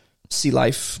see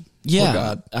life? Yeah,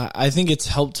 God? I think it's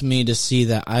helped me to see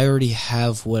that I already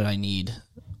have what I need.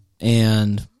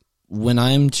 And when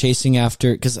I'm chasing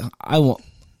after, because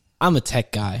I'm a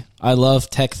tech guy. I love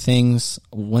tech things,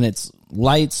 when it's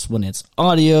lights, when it's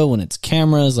audio, when it's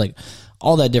cameras, like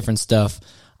all that different stuff.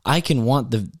 I can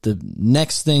want the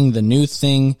next thing, the new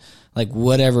thing, like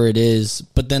whatever it is.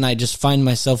 But then I just find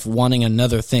myself wanting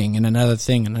another thing and another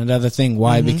thing and another thing.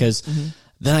 Why? Because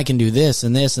then I can do this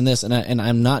and this and this. And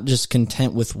I'm not just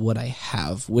content with what I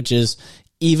have, which is,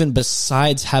 even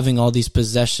besides having all these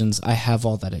possessions, I have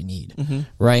all that I need.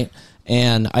 Right.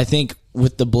 And I think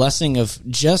with the blessing of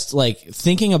just like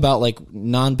thinking about like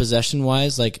non-possession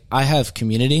wise, like I have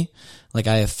community, like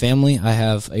I have family, I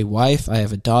have a wife, I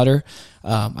have a daughter,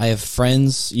 I have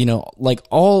friends, like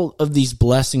all of these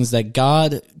blessings that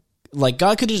God could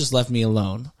have just left me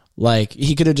alone. Like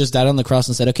he could have just died on the cross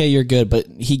and said, okay, you're good. But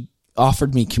he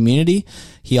offered me community.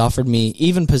 He offered me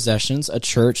even possessions, a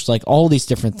church, like all these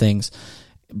different things.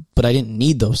 But I didn't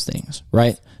need those things,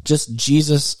 right? Just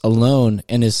Jesus alone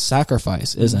and his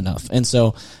sacrifice is enough. And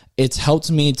so it's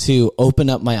helped me to open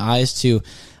up my eyes to,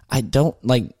 I don't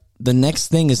like, the next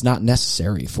thing is not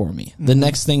necessary for me. The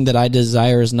next thing that I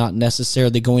desire is not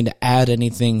necessarily going to add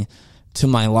anything to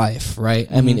my life, right?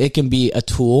 I mean, it can be a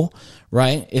tool,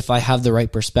 right? If I have the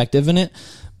right perspective in it,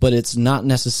 but it's not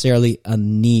necessarily a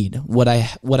need. What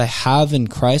I have in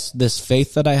Christ, this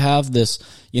faith that I have, this,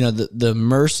 the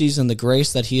mercies and the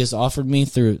grace that he has offered me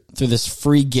through this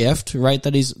free gift, right?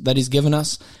 That he's given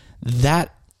us,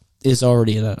 that is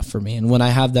already enough for me. And when I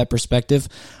have that perspective,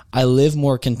 I live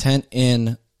more content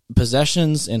in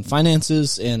possessions and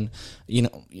finances and,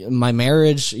 my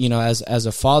marriage, as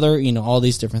a father, all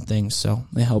these different things. So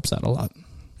it helps out a lot.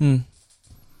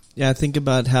 Yeah. I think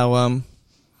about how,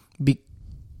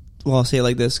 I'll say it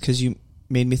like this because you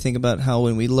made me think about how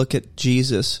when we look at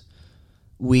Jesus,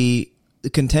 the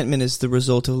contentment is the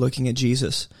result of looking at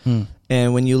Jesus.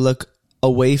 And when you look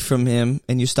away from him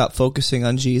and you stop focusing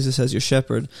on Jesus as your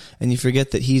shepherd and you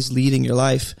forget that he's leading your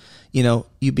life,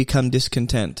 you become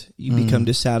discontent. You become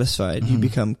dissatisfied. You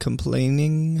become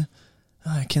complaining.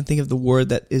 I can't think of the word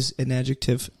that is an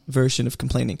adjective version of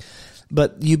complaining.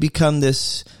 But you become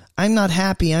this, I'm not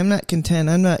happy. I'm not content.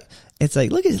 It's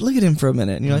like, look at him for a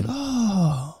minute. And you're like,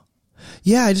 oh,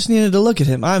 yeah, I just needed to look at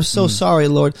him. I'm so sorry,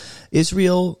 Lord.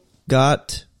 Israel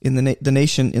got in the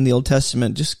nation in the Old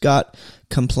Testament just got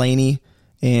complainy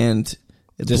and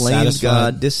blamed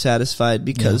God, dissatisfied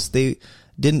because they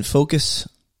didn't focus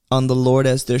on the Lord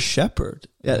as their shepherd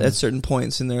at certain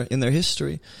points in their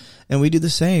history. And we do the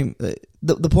same.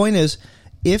 The point is,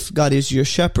 if God is your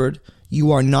shepherd,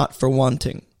 you are not for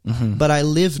wanting. But I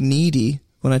live needy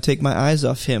when I take my eyes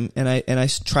off him and I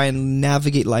try and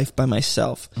navigate life by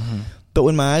myself. But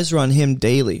when my eyes are on him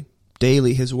daily,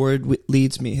 his word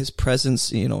leads me, his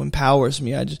presence, empowers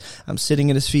me. I'm sitting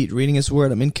at his feet, reading his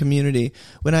word. I'm in community.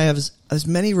 When I have as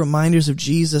many reminders of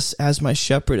Jesus as my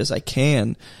shepherd as I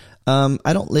can,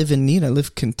 I don't live in need. I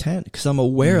live content because I'm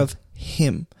aware of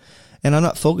him. And I'm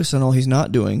not focused on all he's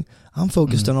not doing. I'm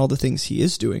focused on all the things he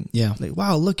is doing. Yeah. Like,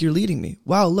 wow, look, you're leading me.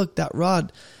 Wow, look, that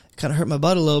rod kind of hurt my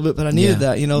butt a little bit, but I needed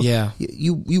that.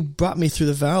 You brought me through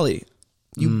the valley.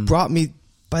 You brought me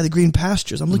by the green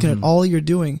pastures. I'm looking at all you're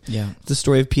doing. Yeah. The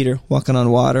story of Peter walking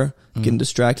on water, getting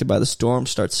distracted by the storm,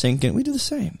 starts sinking. We do the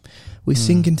same. We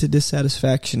sink into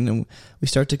dissatisfaction and we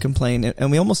start to complain. And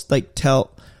we almost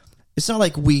it's not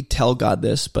like we tell God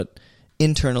this, but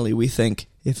internally we think,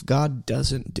 if God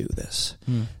doesn't do this,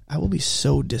 I will be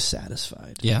so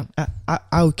dissatisfied. Yeah.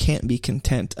 I can't be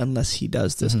content unless he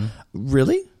does this.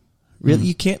 Really? Really?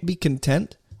 You can't be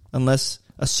content unless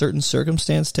a certain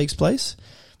circumstance takes place?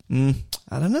 I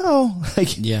don't know.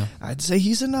 I'd say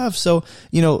he's enough. So,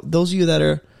 those of you that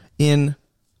are in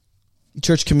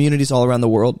church communities all around the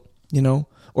world,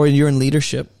 or you're in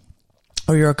leadership,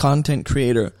 or you're a content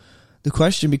creator, the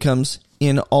question becomes,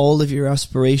 in all of your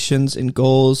aspirations and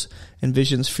goals and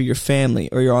visions for your family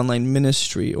or your online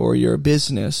ministry or your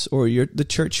business or the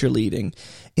church you're leading,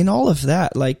 in all of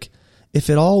that, like, if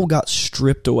it all got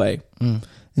stripped away and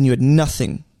you had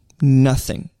nothing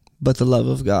but the love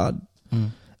of God,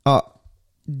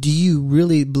 do you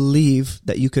really believe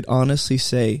that you could honestly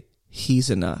say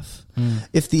he's enough?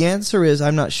 If the answer is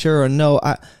I'm not sure or no,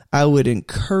 I would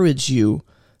encourage you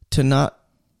to not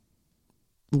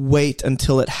wait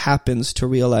until it happens to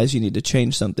realize you need to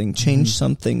change something. Change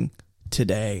something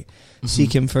today.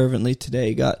 Seek him fervently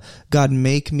today. God,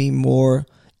 make me more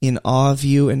in awe of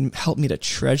you and help me to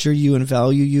treasure you and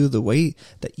value you the way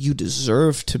that you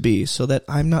deserve to be so that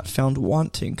I'm not found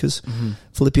wanting. Because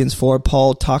Philippians 4,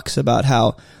 Paul talks about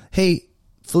how, hey,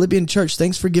 Philippian church,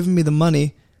 thanks for giving me the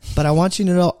money, but I want you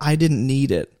to know I didn't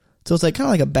need it. So it's like kind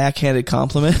of like a backhanded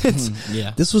compliment.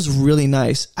 This was really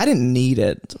nice. I didn't need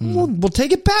it. We'll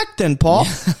take it back then, Paul.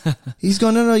 He's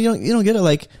going, no, you don't get it.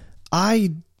 Like,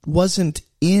 I wasn't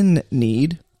in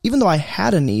need, even though I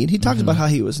had a need. He talked about how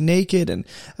he was naked. And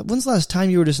when's the last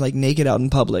time you were just like naked out in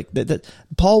public? That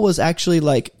Paul was actually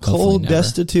like cold,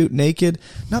 destitute, naked,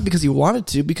 not because he wanted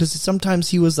to, because sometimes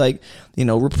he was like,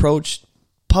 reproached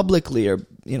publicly or,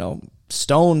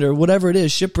 stoned or whatever it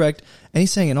is, shipwrecked. And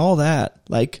he's saying in all that,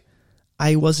 like,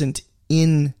 I wasn't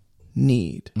in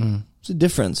need. There's a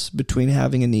difference between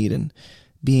having a need and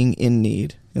being in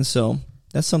need. And so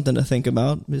that's something to think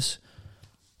about, is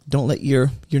don't let your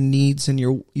needs and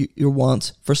your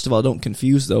wants, first of all, don't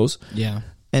confuse those. Yeah.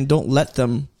 And don't let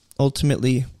them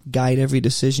ultimately guide every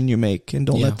decision you make, and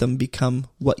don't let them become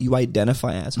what you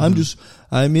identify as.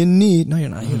 I'm in need. No, you're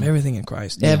not. You have everything in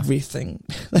Christ. Everything.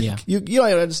 Like, you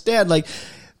don't understand. Like,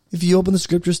 if you open the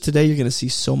scriptures today, you're going to see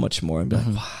so much more and be like,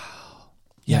 wow.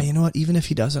 Yeah, you know what? Even if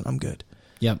he doesn't, I'm good.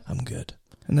 Yeah. I'm good.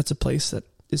 And that's a place that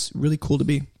is really cool to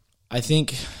be. I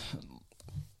think,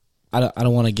 I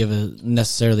don't want to give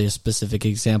necessarily a specific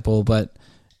example, but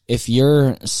if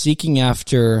you're seeking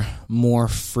after more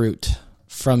fruit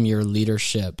from your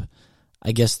leadership,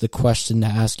 I guess the question to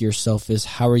ask yourself is,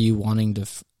 where are you wanting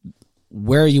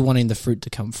the fruit to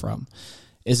come from?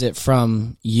 Is it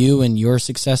from you and your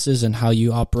successes and how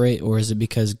you operate, or is it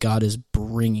because God is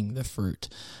bringing the fruit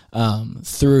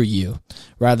through you,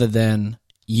 rather than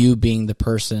you being the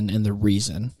person and the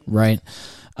reason, right?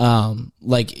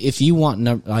 Like, if you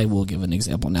want, I will give an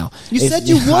example now. You said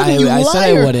you wouldn't, I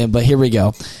said I wouldn't, but here we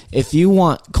go. If you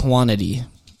want quantity,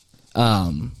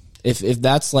 if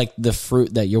that's like the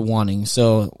fruit that you're wanting,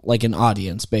 so like an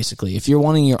audience, basically, if you're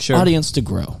wanting your audience to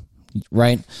grow,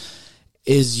 right?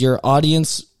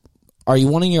 Are you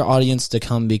wanting your audience to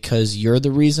come because you're the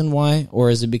reason why,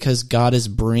 or is it because God is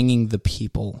bringing the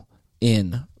people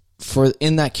in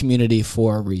that community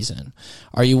for a reason?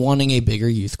 Are you wanting a bigger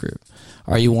youth group?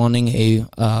 Are you wanting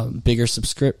a bigger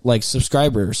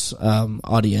subscribers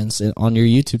audience on your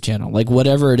YouTube channel? Like,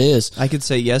 whatever it is. I could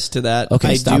say yes to that. Okay,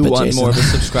 I do want more of a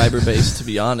subscriber base, to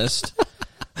be honest.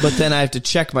 But then I have to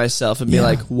check myself and be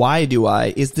like, why do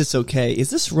I? Is this okay? Is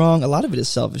this wrong? A lot of it is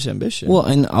selfish ambition. Well,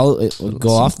 and I'll go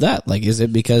off that. Like, is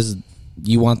it because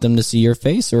you want them to see your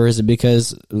face, or is it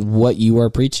because what you are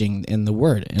preaching in the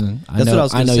word? And That's what I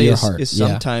was going to say your is, heart. is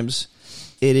sometimes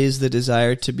it is the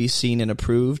desire to be seen and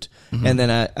approved. And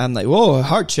then I'm like, whoa,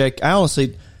 heart check. I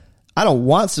don't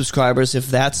want subscribers if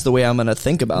that's the way I'm going to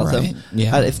think about them.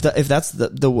 Yeah. If that's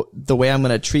the way I'm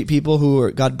going to treat people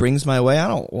who God brings my way, I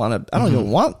don't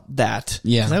even want that.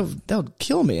 Yeah. That would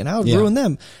kill me and I would ruin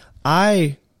them.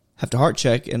 I have to heart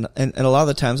check. And a lot of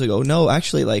the times I go, no,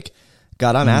 actually, like,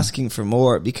 God, I'm asking for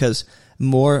more, because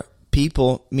more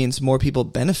people means more people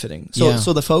benefiting.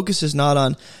 So the focus is not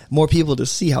on more people to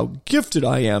see how gifted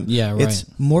I am. Yeah, right. It's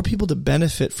more people to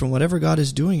benefit from whatever God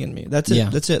is doing in me. That's it. Yeah.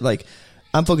 That's it. Like,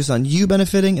 I'm focused on you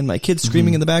benefiting and my kids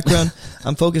screaming in the background.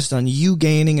 I'm focused on you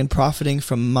gaining and profiting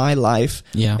from my life.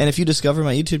 Yeah. And if you discover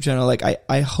my YouTube channel, like,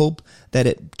 I hope that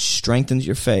it strengthens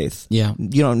your faith. Yeah.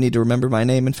 You don't need to remember my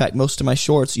name. In fact, most of my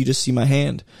shorts, you just see my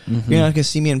hand. You're not going to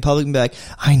see me in public and be like,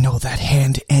 I know that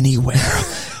hand anywhere.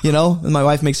 And my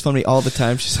wife makes fun of me all the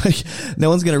time. She's like, no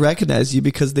one's going to recognize you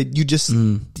because they just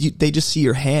see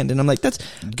your hand. And I'm like, I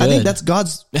think that's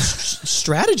God's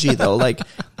strategy though. Like,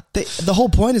 the whole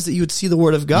point is that you would see the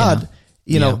word of God,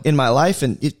 in my life,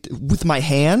 and with my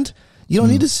hand. You don't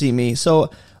need to see me.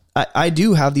 So I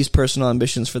do have these personal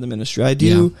ambitions for the ministry. I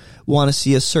do want to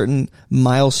see a certain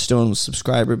milestone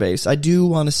subscriber base. I do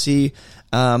want to see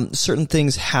certain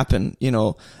things happen.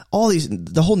 The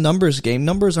whole numbers game.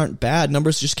 Numbers aren't bad.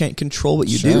 Numbers just can't control what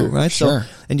you do, right? Sure. So,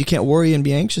 and you can't worry and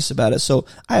be anxious about it. So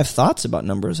I have thoughts about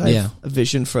numbers. I have a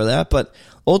vision for that. But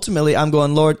ultimately, I'm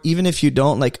going, Lord, even if you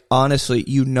don't, like, honestly,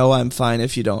 I'm fine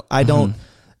if you don't. I don't.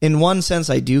 In one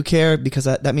sense, I do care, because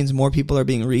that means more people are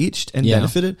being reached and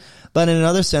benefited. But in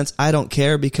another sense, I don't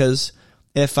care, because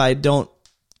if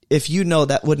you know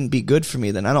that wouldn't be good for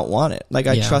me, then I don't want it. Like,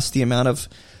 I trust the amount of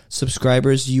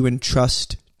subscribers you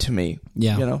entrust to me.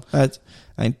 Yeah.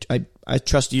 I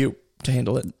trust you to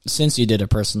handle it. Since you did a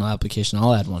personal application,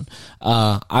 I'll add one.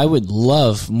 I would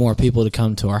love more people to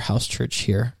come to our house church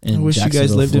here in I wish you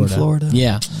guys lived in Florida.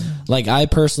 Yeah. Like, I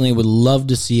personally would love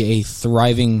to see a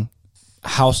thriving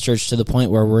house church to the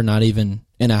point where we're not even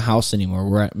in a house anymore.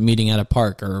 We're meeting at a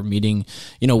park or meeting,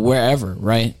 wherever,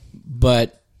 right?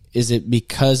 But is it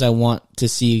because I want to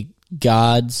see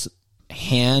God's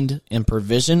hand and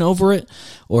provision over it,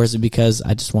 or is it because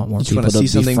I just want more people to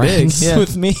be friends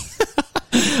with me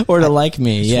or to like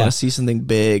me? I want to see something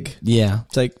big. Yeah.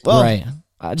 It's like, well, right.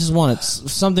 I just want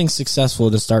something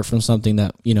successful to start from something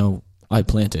that, I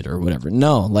planted or whatever.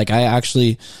 No, like, I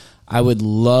would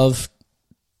love,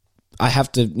 I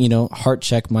have to, heart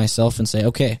check myself and say,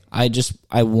 okay,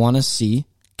 I want to see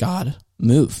God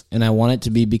move, and I want it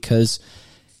to be because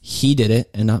he did it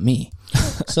and not me.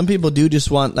 Some people do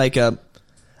just want like a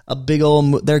big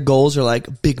old, their goals are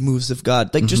like big moves of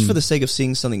God, like just for the sake of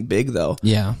seeing something big though.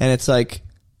 Yeah. And it's like,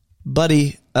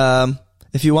 buddy,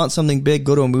 if you want something big,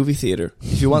 go to a movie theater.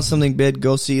 If you want something big,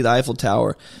 go see the Eiffel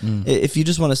Tower. If you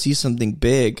just want to see something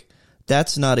big,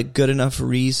 that's not a good enough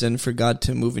reason for God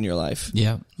to move in your life.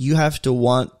 Yeah. You have to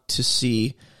want to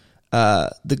see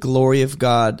the glory of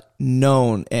God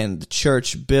known and the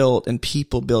church built and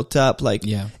people built up. Like,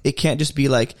 it can't just be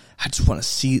like, I just want to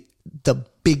see the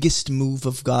biggest move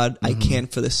of God I can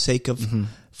for the sake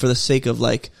of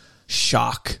like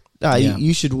shock.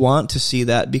 You should want to see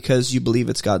that because you believe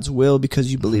it's God's will,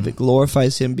 because you believe it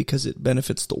glorifies him, because it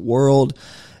benefits the world,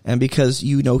 and because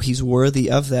he's worthy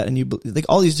of that, and you like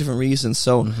all these different reasons.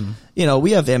 So,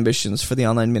 we have ambitions for the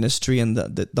online ministry and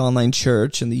the online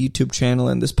church and the YouTube channel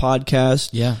and this podcast.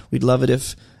 Yeah. We'd love it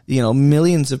if,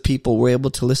 millions of people were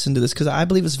able to listen to this, because I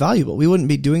believe it's valuable. We wouldn't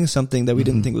be doing something that we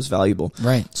didn't think was valuable.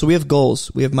 Right. So we have goals.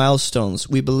 We have milestones.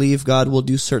 We believe God will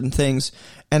do certain things.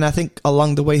 And I think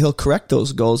along the way, he'll correct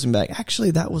those goals and be like,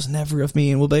 actually, that was never of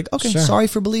me. And we'll be like, okay, sorry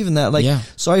for believing that. Like,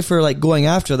 sorry for like going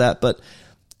after that. But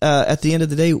at the end of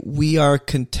the day, we are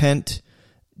content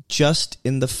just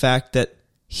in the fact that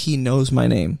he knows my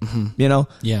name,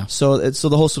 Yeah. So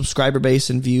the whole subscriber base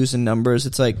and views and numbers,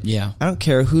 it's like, I don't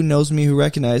care who knows me, who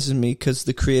recognizes me, because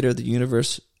the creator of the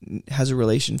universe has a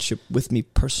relationship with me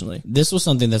personally. This was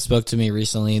something that spoke to me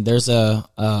recently. There's a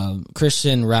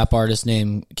Christian rap artist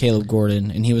named Caleb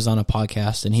Gordon, and he was on a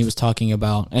podcast, and he was talking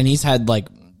about, and he's had like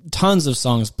tons of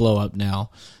songs blow up now.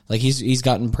 Like, he's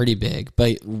gotten pretty big,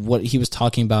 but what he was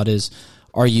talking about is,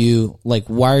 why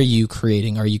are you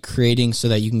creating? Are you creating so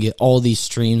that you can get all these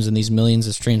streams and these millions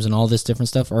of streams and all this different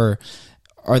stuff? Or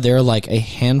are there like a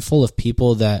handful of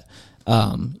people that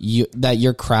that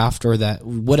your craft or that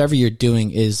whatever you're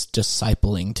doing is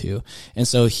discipling to? And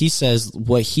so he says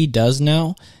what he does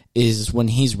now is when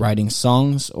he's writing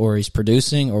songs or he's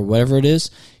producing or whatever it is,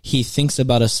 he thinks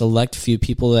about a select few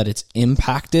people that it's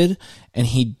impacted, and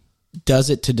he does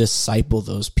it to disciple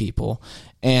those people.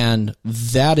 And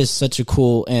that is such a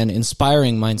cool and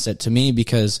inspiring mindset to me,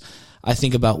 because I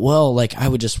think about, well, like I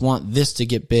would just want this to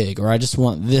get big, or I just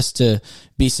want this to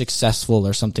be successful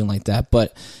or something like that.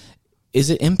 But is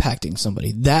it impacting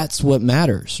somebody? That's what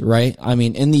matters, right? I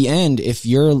mean, in the end, if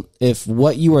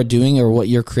what you are doing or what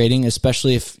you're creating,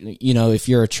 especially if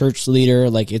you're a church leader,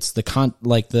 like it's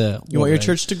you want your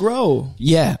church to grow.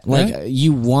 Yeah. Like right?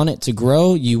 You want it to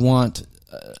grow. You want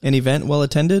an event well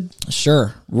attended.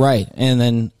 Sure. Right. And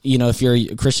then, if you're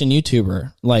a Christian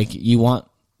YouTuber, like you want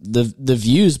the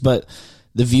views, but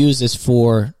the views is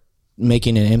for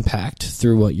making an impact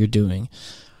through what you're doing.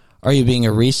 Are you being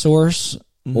a resource?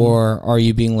 Mm-hmm. Or are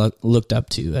you being looked up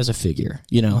to as a figure?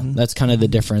 That's kind of the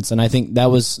difference. And I think that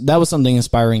was something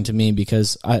inspiring to me,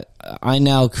 because I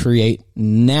now create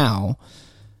to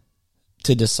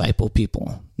disciple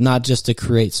people, not just to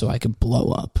create so I could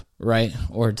blow up, right?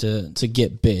 Or to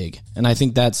get big. And I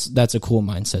think that's a cool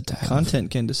mindset to have. Content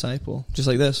can disciple, just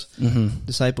like this. Mm-hmm.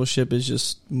 Discipleship is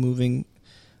just moving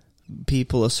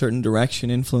people a certain direction,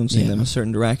 influencing them a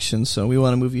certain direction. So we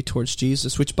want to move you towards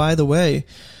Jesus, which, by the way,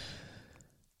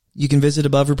 you can visit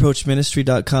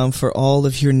abovereproachministry.com for all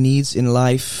of your needs in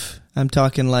life. I'm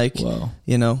talking like,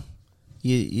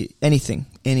 anything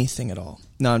at all.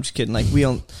 No, I'm just kidding. Like we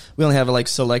only have like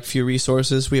select few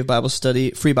resources. We have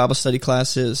free Bible study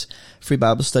classes, free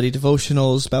Bible study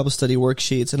devotionals, Bible study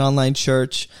worksheets, an online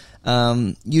church,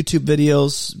 YouTube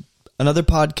videos, another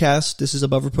podcast. This is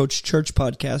Above Reproach Church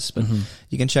podcast, but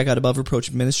you can check out Above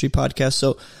Reproach Ministry podcast.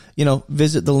 So,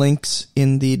 visit the links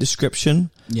in the description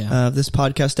of this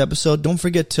podcast episode. Don't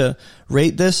forget to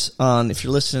rate this if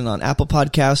you're listening on Apple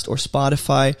Podcast or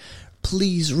Spotify.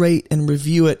 Please rate and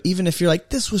review it. Even if you're like,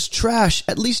 this was trash,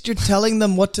 at least you're telling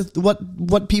them what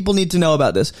people need to know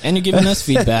about this. And you're giving us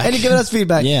feedback.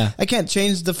 Yeah. I can't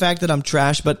change the fact that I'm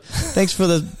trash, but thanks for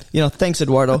thanks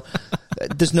Eduardo.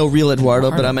 There's no real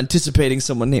Eduardo, but I'm anticipating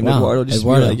someone named Eduardo. Just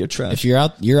Eduardo, like you're trash. If you're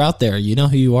out there, you know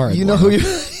who you are. Eduardo. You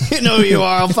know who you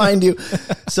are. I'll find you.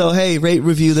 So hey, rate,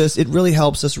 review this. It really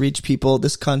helps us reach people.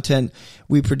 This content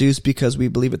we produce because we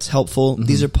believe it's helpful. Mm-hmm.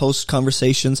 These are post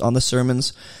conversations on the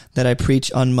sermons that I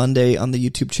preach on Monday on the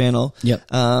YouTube channel. Yep.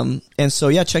 And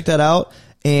so check that out.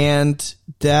 And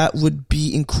that would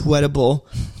be incredible.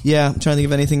 Yeah, I'm trying to think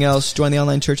of anything else. Join the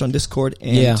online church on Discord.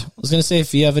 And I was going to say,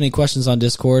 if you have any questions on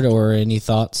Discord or any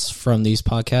thoughts from these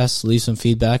podcasts, leave some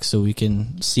feedback so we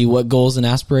can see what goals and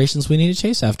aspirations we need to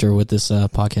chase after with this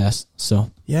podcast.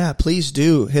 So yeah, please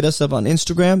do. Hit us up on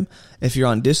Instagram. If you're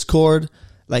on Discord,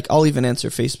 I'll even answer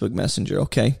Facebook Messenger,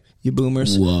 okay? You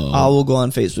boomers. Whoa. I will go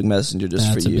on Facebook Messenger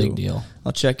just for you. That's a big deal.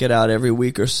 I'll check it out every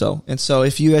week or so. And so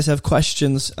if you guys have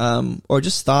questions or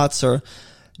just thoughts or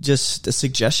just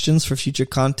suggestions for future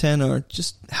content or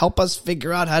just help us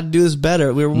figure out how to do this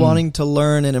better, we're wanting to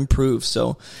learn and improve.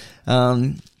 So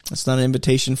it's not an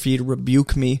invitation for you to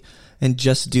rebuke me and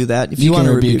just do that. If you want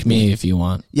to rebuke me if you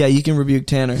want. Yeah, you can rebuke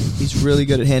Tanner. He's really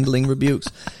good at handling rebukes.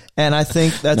 And I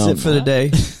think that's it for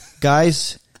today.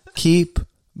 Guys, keep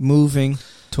moving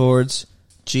towards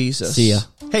Jesus. See ya.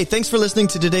 Hey, thanks for listening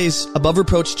to today's Above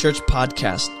Reproach Church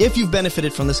podcast. If you've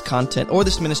benefited from this content or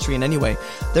this ministry in any way,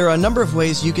 there are a number of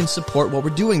ways you can support what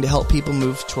we're doing to help people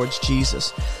move towards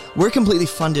Jesus. We're completely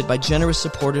funded by generous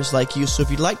supporters like you, so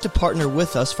if you'd like to partner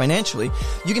with us financially,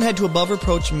 you can head to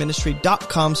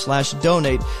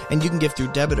abovereproachministry.com/donate, and you can give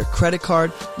through debit or credit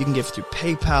card, you can give through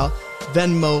PayPal,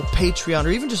 Venmo, Patreon, or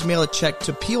even just mail a check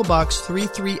to P.O. Box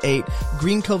 338,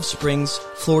 Green Cove Springs,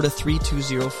 Florida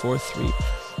 32043.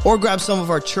 Or grab some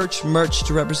of our church merch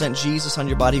to represent Jesus on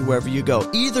your body wherever you go.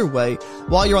 Either way,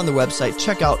 while you're on the website,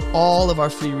 check out all of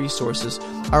our free resources,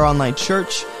 our online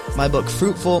church, my book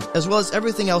Fruitful, as well as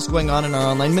everything else going on in our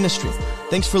online ministry.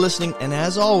 Thanks for listening, and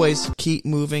as always, keep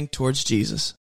moving towards Jesus.